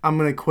said I'm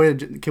going to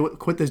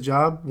quit this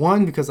job.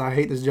 1, because I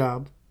hate this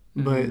job,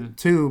 but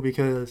 2,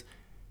 because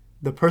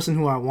the person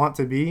who I want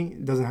to be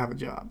doesn't have a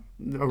job,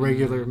 a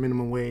regular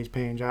minimum wage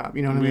paying job.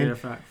 You know what I mean? Yeah,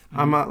 fact.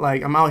 I'm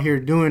out here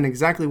doing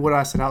exactly what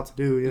I set out to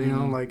do. You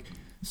know, like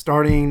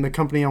starting the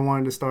company I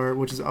wanted to start,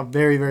 which is a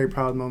very, very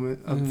proud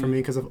moment for me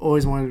because I've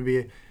always wanted to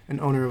be an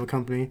owner of a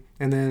company.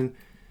 And then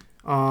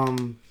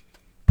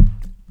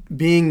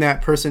being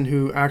that person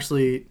who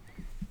actually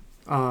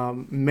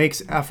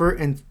makes effort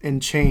and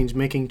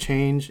making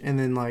change, and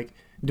then like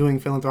doing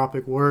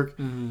philanthropic work.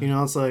 You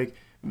know, it's like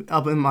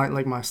up in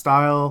my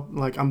style,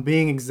 like I'm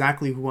being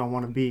exactly who I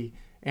want to be.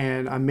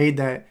 And I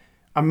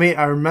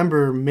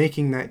remember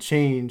making that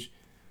change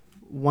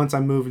once I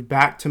moved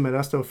back to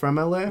Modesto from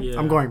LA. Yeah.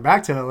 I'm going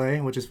back to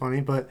LA, which is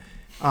funny, but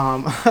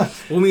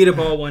we'll meet up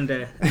all one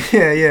day.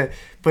 yeah.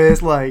 But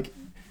it's like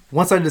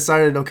once I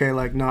decided, okay,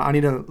 like no, I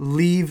need to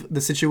leave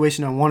the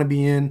situation I want to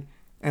be in,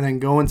 and then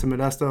go into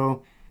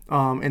Modesto,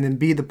 and then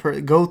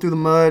go through the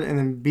mud, and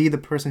then be the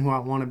person who I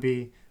want to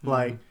be.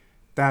 Like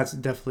that's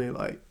definitely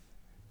like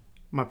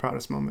my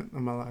proudest moment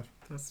of my life.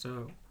 That's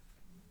dope.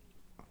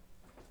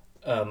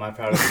 My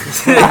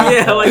proudest.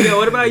 Yeah, like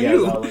what about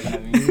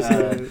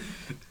you?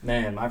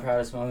 Man, my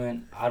proudest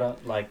moment. I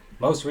don't like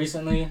most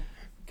recently,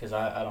 because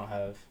I don't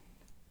have,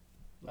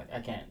 like, I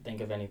can't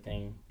think of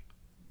anything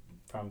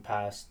from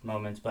past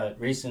moments. But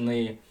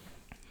recently,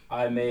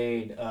 I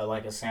made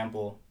like a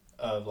sample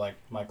of like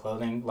my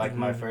clothing, like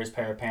my first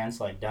pair of pants,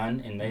 like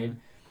done and made,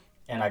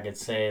 and I could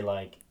say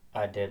like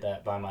I did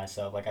that by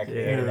myself. Like I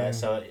created that,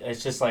 so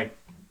it's just like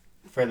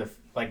for the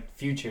like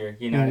future,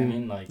 you know what I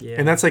mean? Like,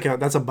 and that's like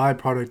that's a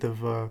byproduct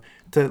of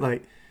to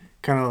like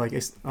kind of like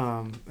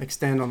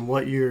extend on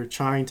what you're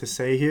trying to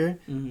say here.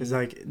 Is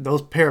like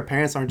those pair of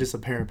pants aren't just a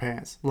pair of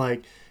pants.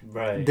 Like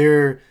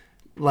they're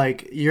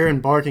like you're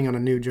embarking on a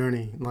new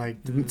journey.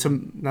 Like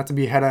to not to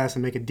be head ass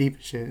and make it deep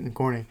and shit and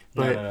corny,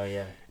 but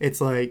it's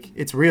like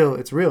it's real.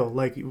 It's real.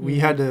 Like we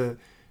had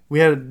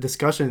a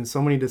discussion,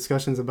 so many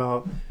discussions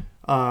about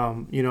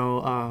how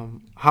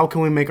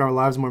can we make our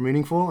lives more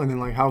meaningful, and then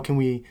like how can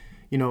we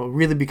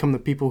really become the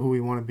people who we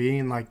want to be.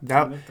 And like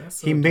that,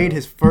 he made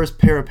his first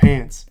pair of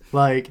pants.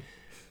 Like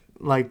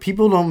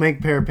people don't make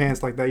pair of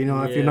pants like that.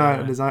 If you're not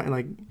a designer,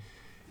 like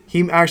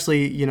he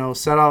actually,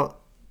 set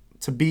out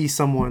to be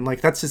someone. Like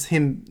that's just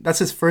him. That's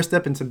his first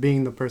step into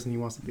being the person he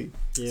wants to be.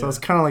 So it's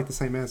kind of like the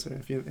same answer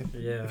if you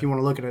want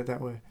to look at it that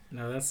way.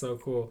 No, that's so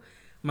cool.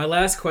 My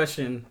last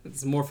question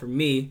is more for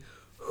me.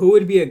 Who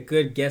would be a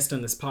good guest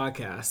on this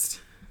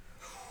podcast?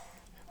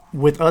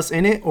 With us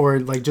in it,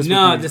 or like just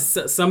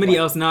just somebody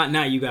else,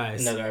 not you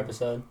guys. Another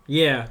episode.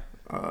 Yeah.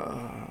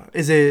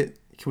 Is it?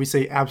 Can we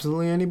say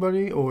absolutely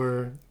anybody,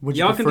 or would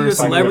y'all can do a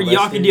celebrity?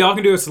 Y'all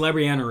can do a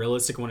celebrity and a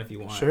realistic one if you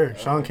want. Sure,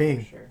 Sean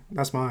King. Sure.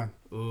 That's mine.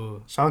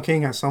 Ooh. Sean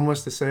King has so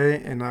much to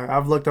say, and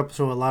I've looked up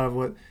to a lot of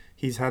what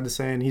he's had to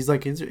say, and he's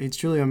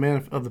truly a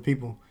man of the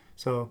people.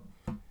 So.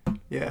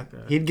 Yeah,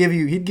 okay. He'd give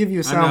you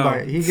a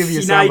soundbite. He'd give you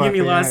a soundbite. Now you give me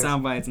a lot of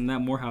sound bites and that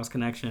Morehouse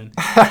connection.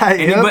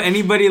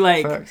 Anybody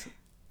like Facts.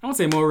 I won't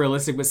say more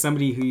realistic, but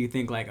somebody who you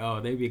think like,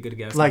 oh, they'd be a good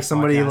guest. Like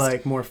somebody podcast.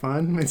 Like more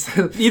fun,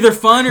 either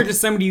fun or just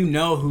somebody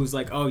who's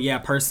like, oh yeah,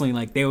 personally,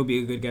 like they would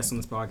be a good guest on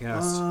this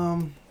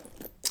podcast.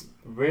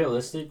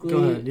 Realistically,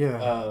 go ahead.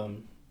 Yeah.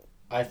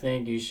 I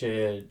think you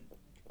should,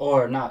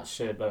 or not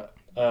should, but.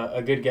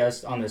 A good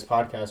guest on this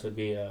podcast would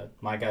be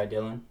my guy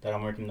Dylan that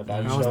I'm working the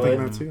fashion show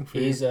with. Too,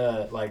 he's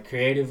like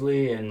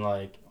creatively and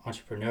like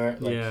entrepreneur.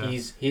 Like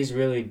he's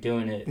really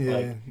doing it. Yeah,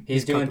 like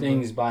he's doing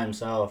things by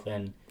himself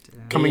and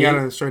coming out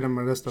of straight out of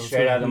Modesto.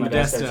 Straight out of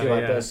Modesto too,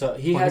 like that. So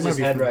he has his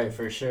head right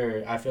for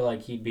sure. I feel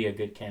like he'd be a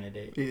good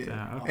candidate.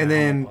 Yeah, okay. And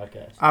then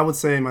I would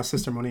say my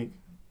sister Monique.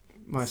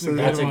 My sister.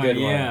 That's a good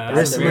one. Yeah,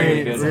 that's a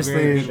very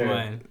good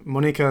one.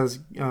 Monique has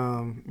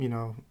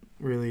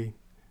really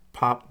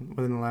popped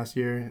within the last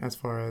year as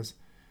far as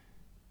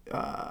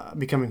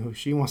becoming who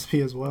she wants to be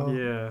as well.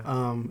 Yeah.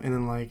 And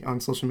then like on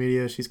social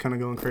media, she's kind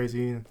of going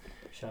crazy. And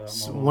shout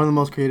out one of the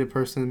most creative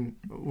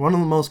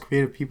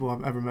people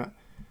I've ever met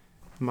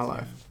in my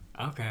life.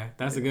 Okay,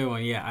 that's a good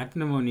one. Yeah, I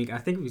know Monique. I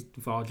think we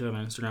followed her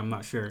on Instagram. I'm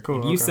not sure. Cool.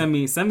 If you send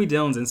me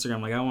Dylan's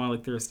Instagram, like I want to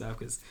look through her stuff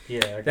because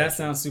that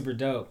sounds super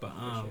dope. But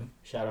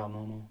shout out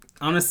Momo.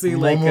 Honestly,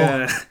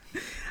 Momo. Like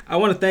I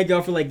want to thank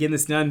y'all for like getting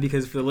this done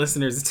because for the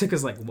listeners, it took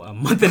us like a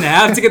month and a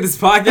half to get this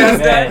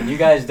podcast done. You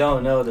guys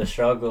don't know the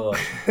struggle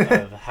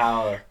of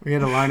how we had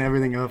to line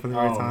everything up at the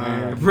right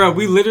time. Man. Bro,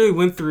 we literally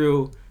went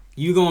through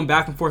you going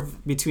back and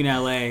forth between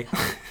LA,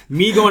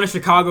 me going to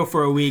Chicago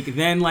for a week,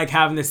 then like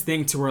having this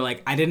thing to where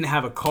like I didn't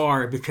have a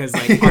car because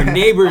like our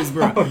neighbors,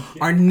 bro,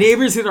 our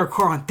neighbors hit our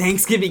car on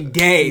Thanksgiving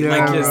Day,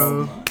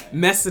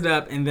 messed it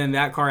up, and then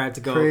that car had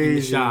to go in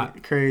the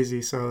shop.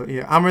 Crazy. So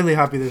yeah, I'm really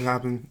happy this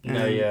happened.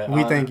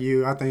 We thank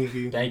you. I thank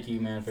you. Thank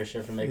you, man, for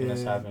sure for making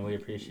this happen. We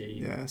appreciate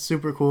you. Yeah,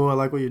 super cool. I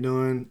like what you're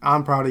doing.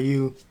 I'm proud of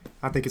you.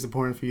 I think it's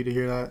important for you to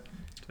hear that.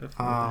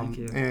 Thank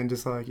you. And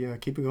just like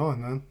keep it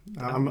going, man.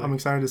 I'm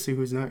excited to see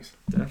who's next.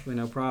 Definitely,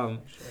 no problem.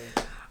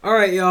 Sure. All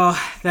right, y'all.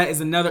 That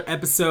is another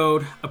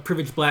episode of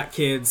Privileged Black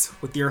Kids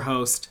with your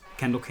host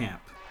Kendall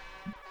Camp.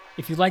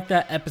 If you like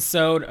that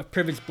episode of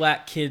Privileged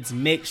Black Kids,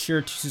 make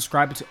sure to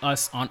subscribe to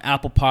us on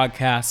Apple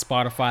Podcasts,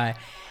 Spotify,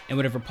 and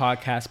whatever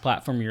podcast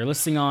platform you're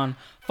listening on.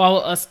 Follow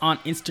us on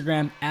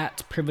Instagram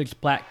at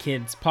Privileged Black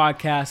Kids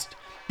Podcast.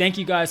 Thank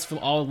you guys for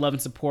all the love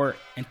and support,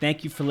 and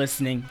thank you for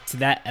listening to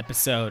that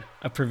episode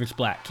of Privileged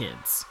Black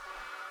Kids.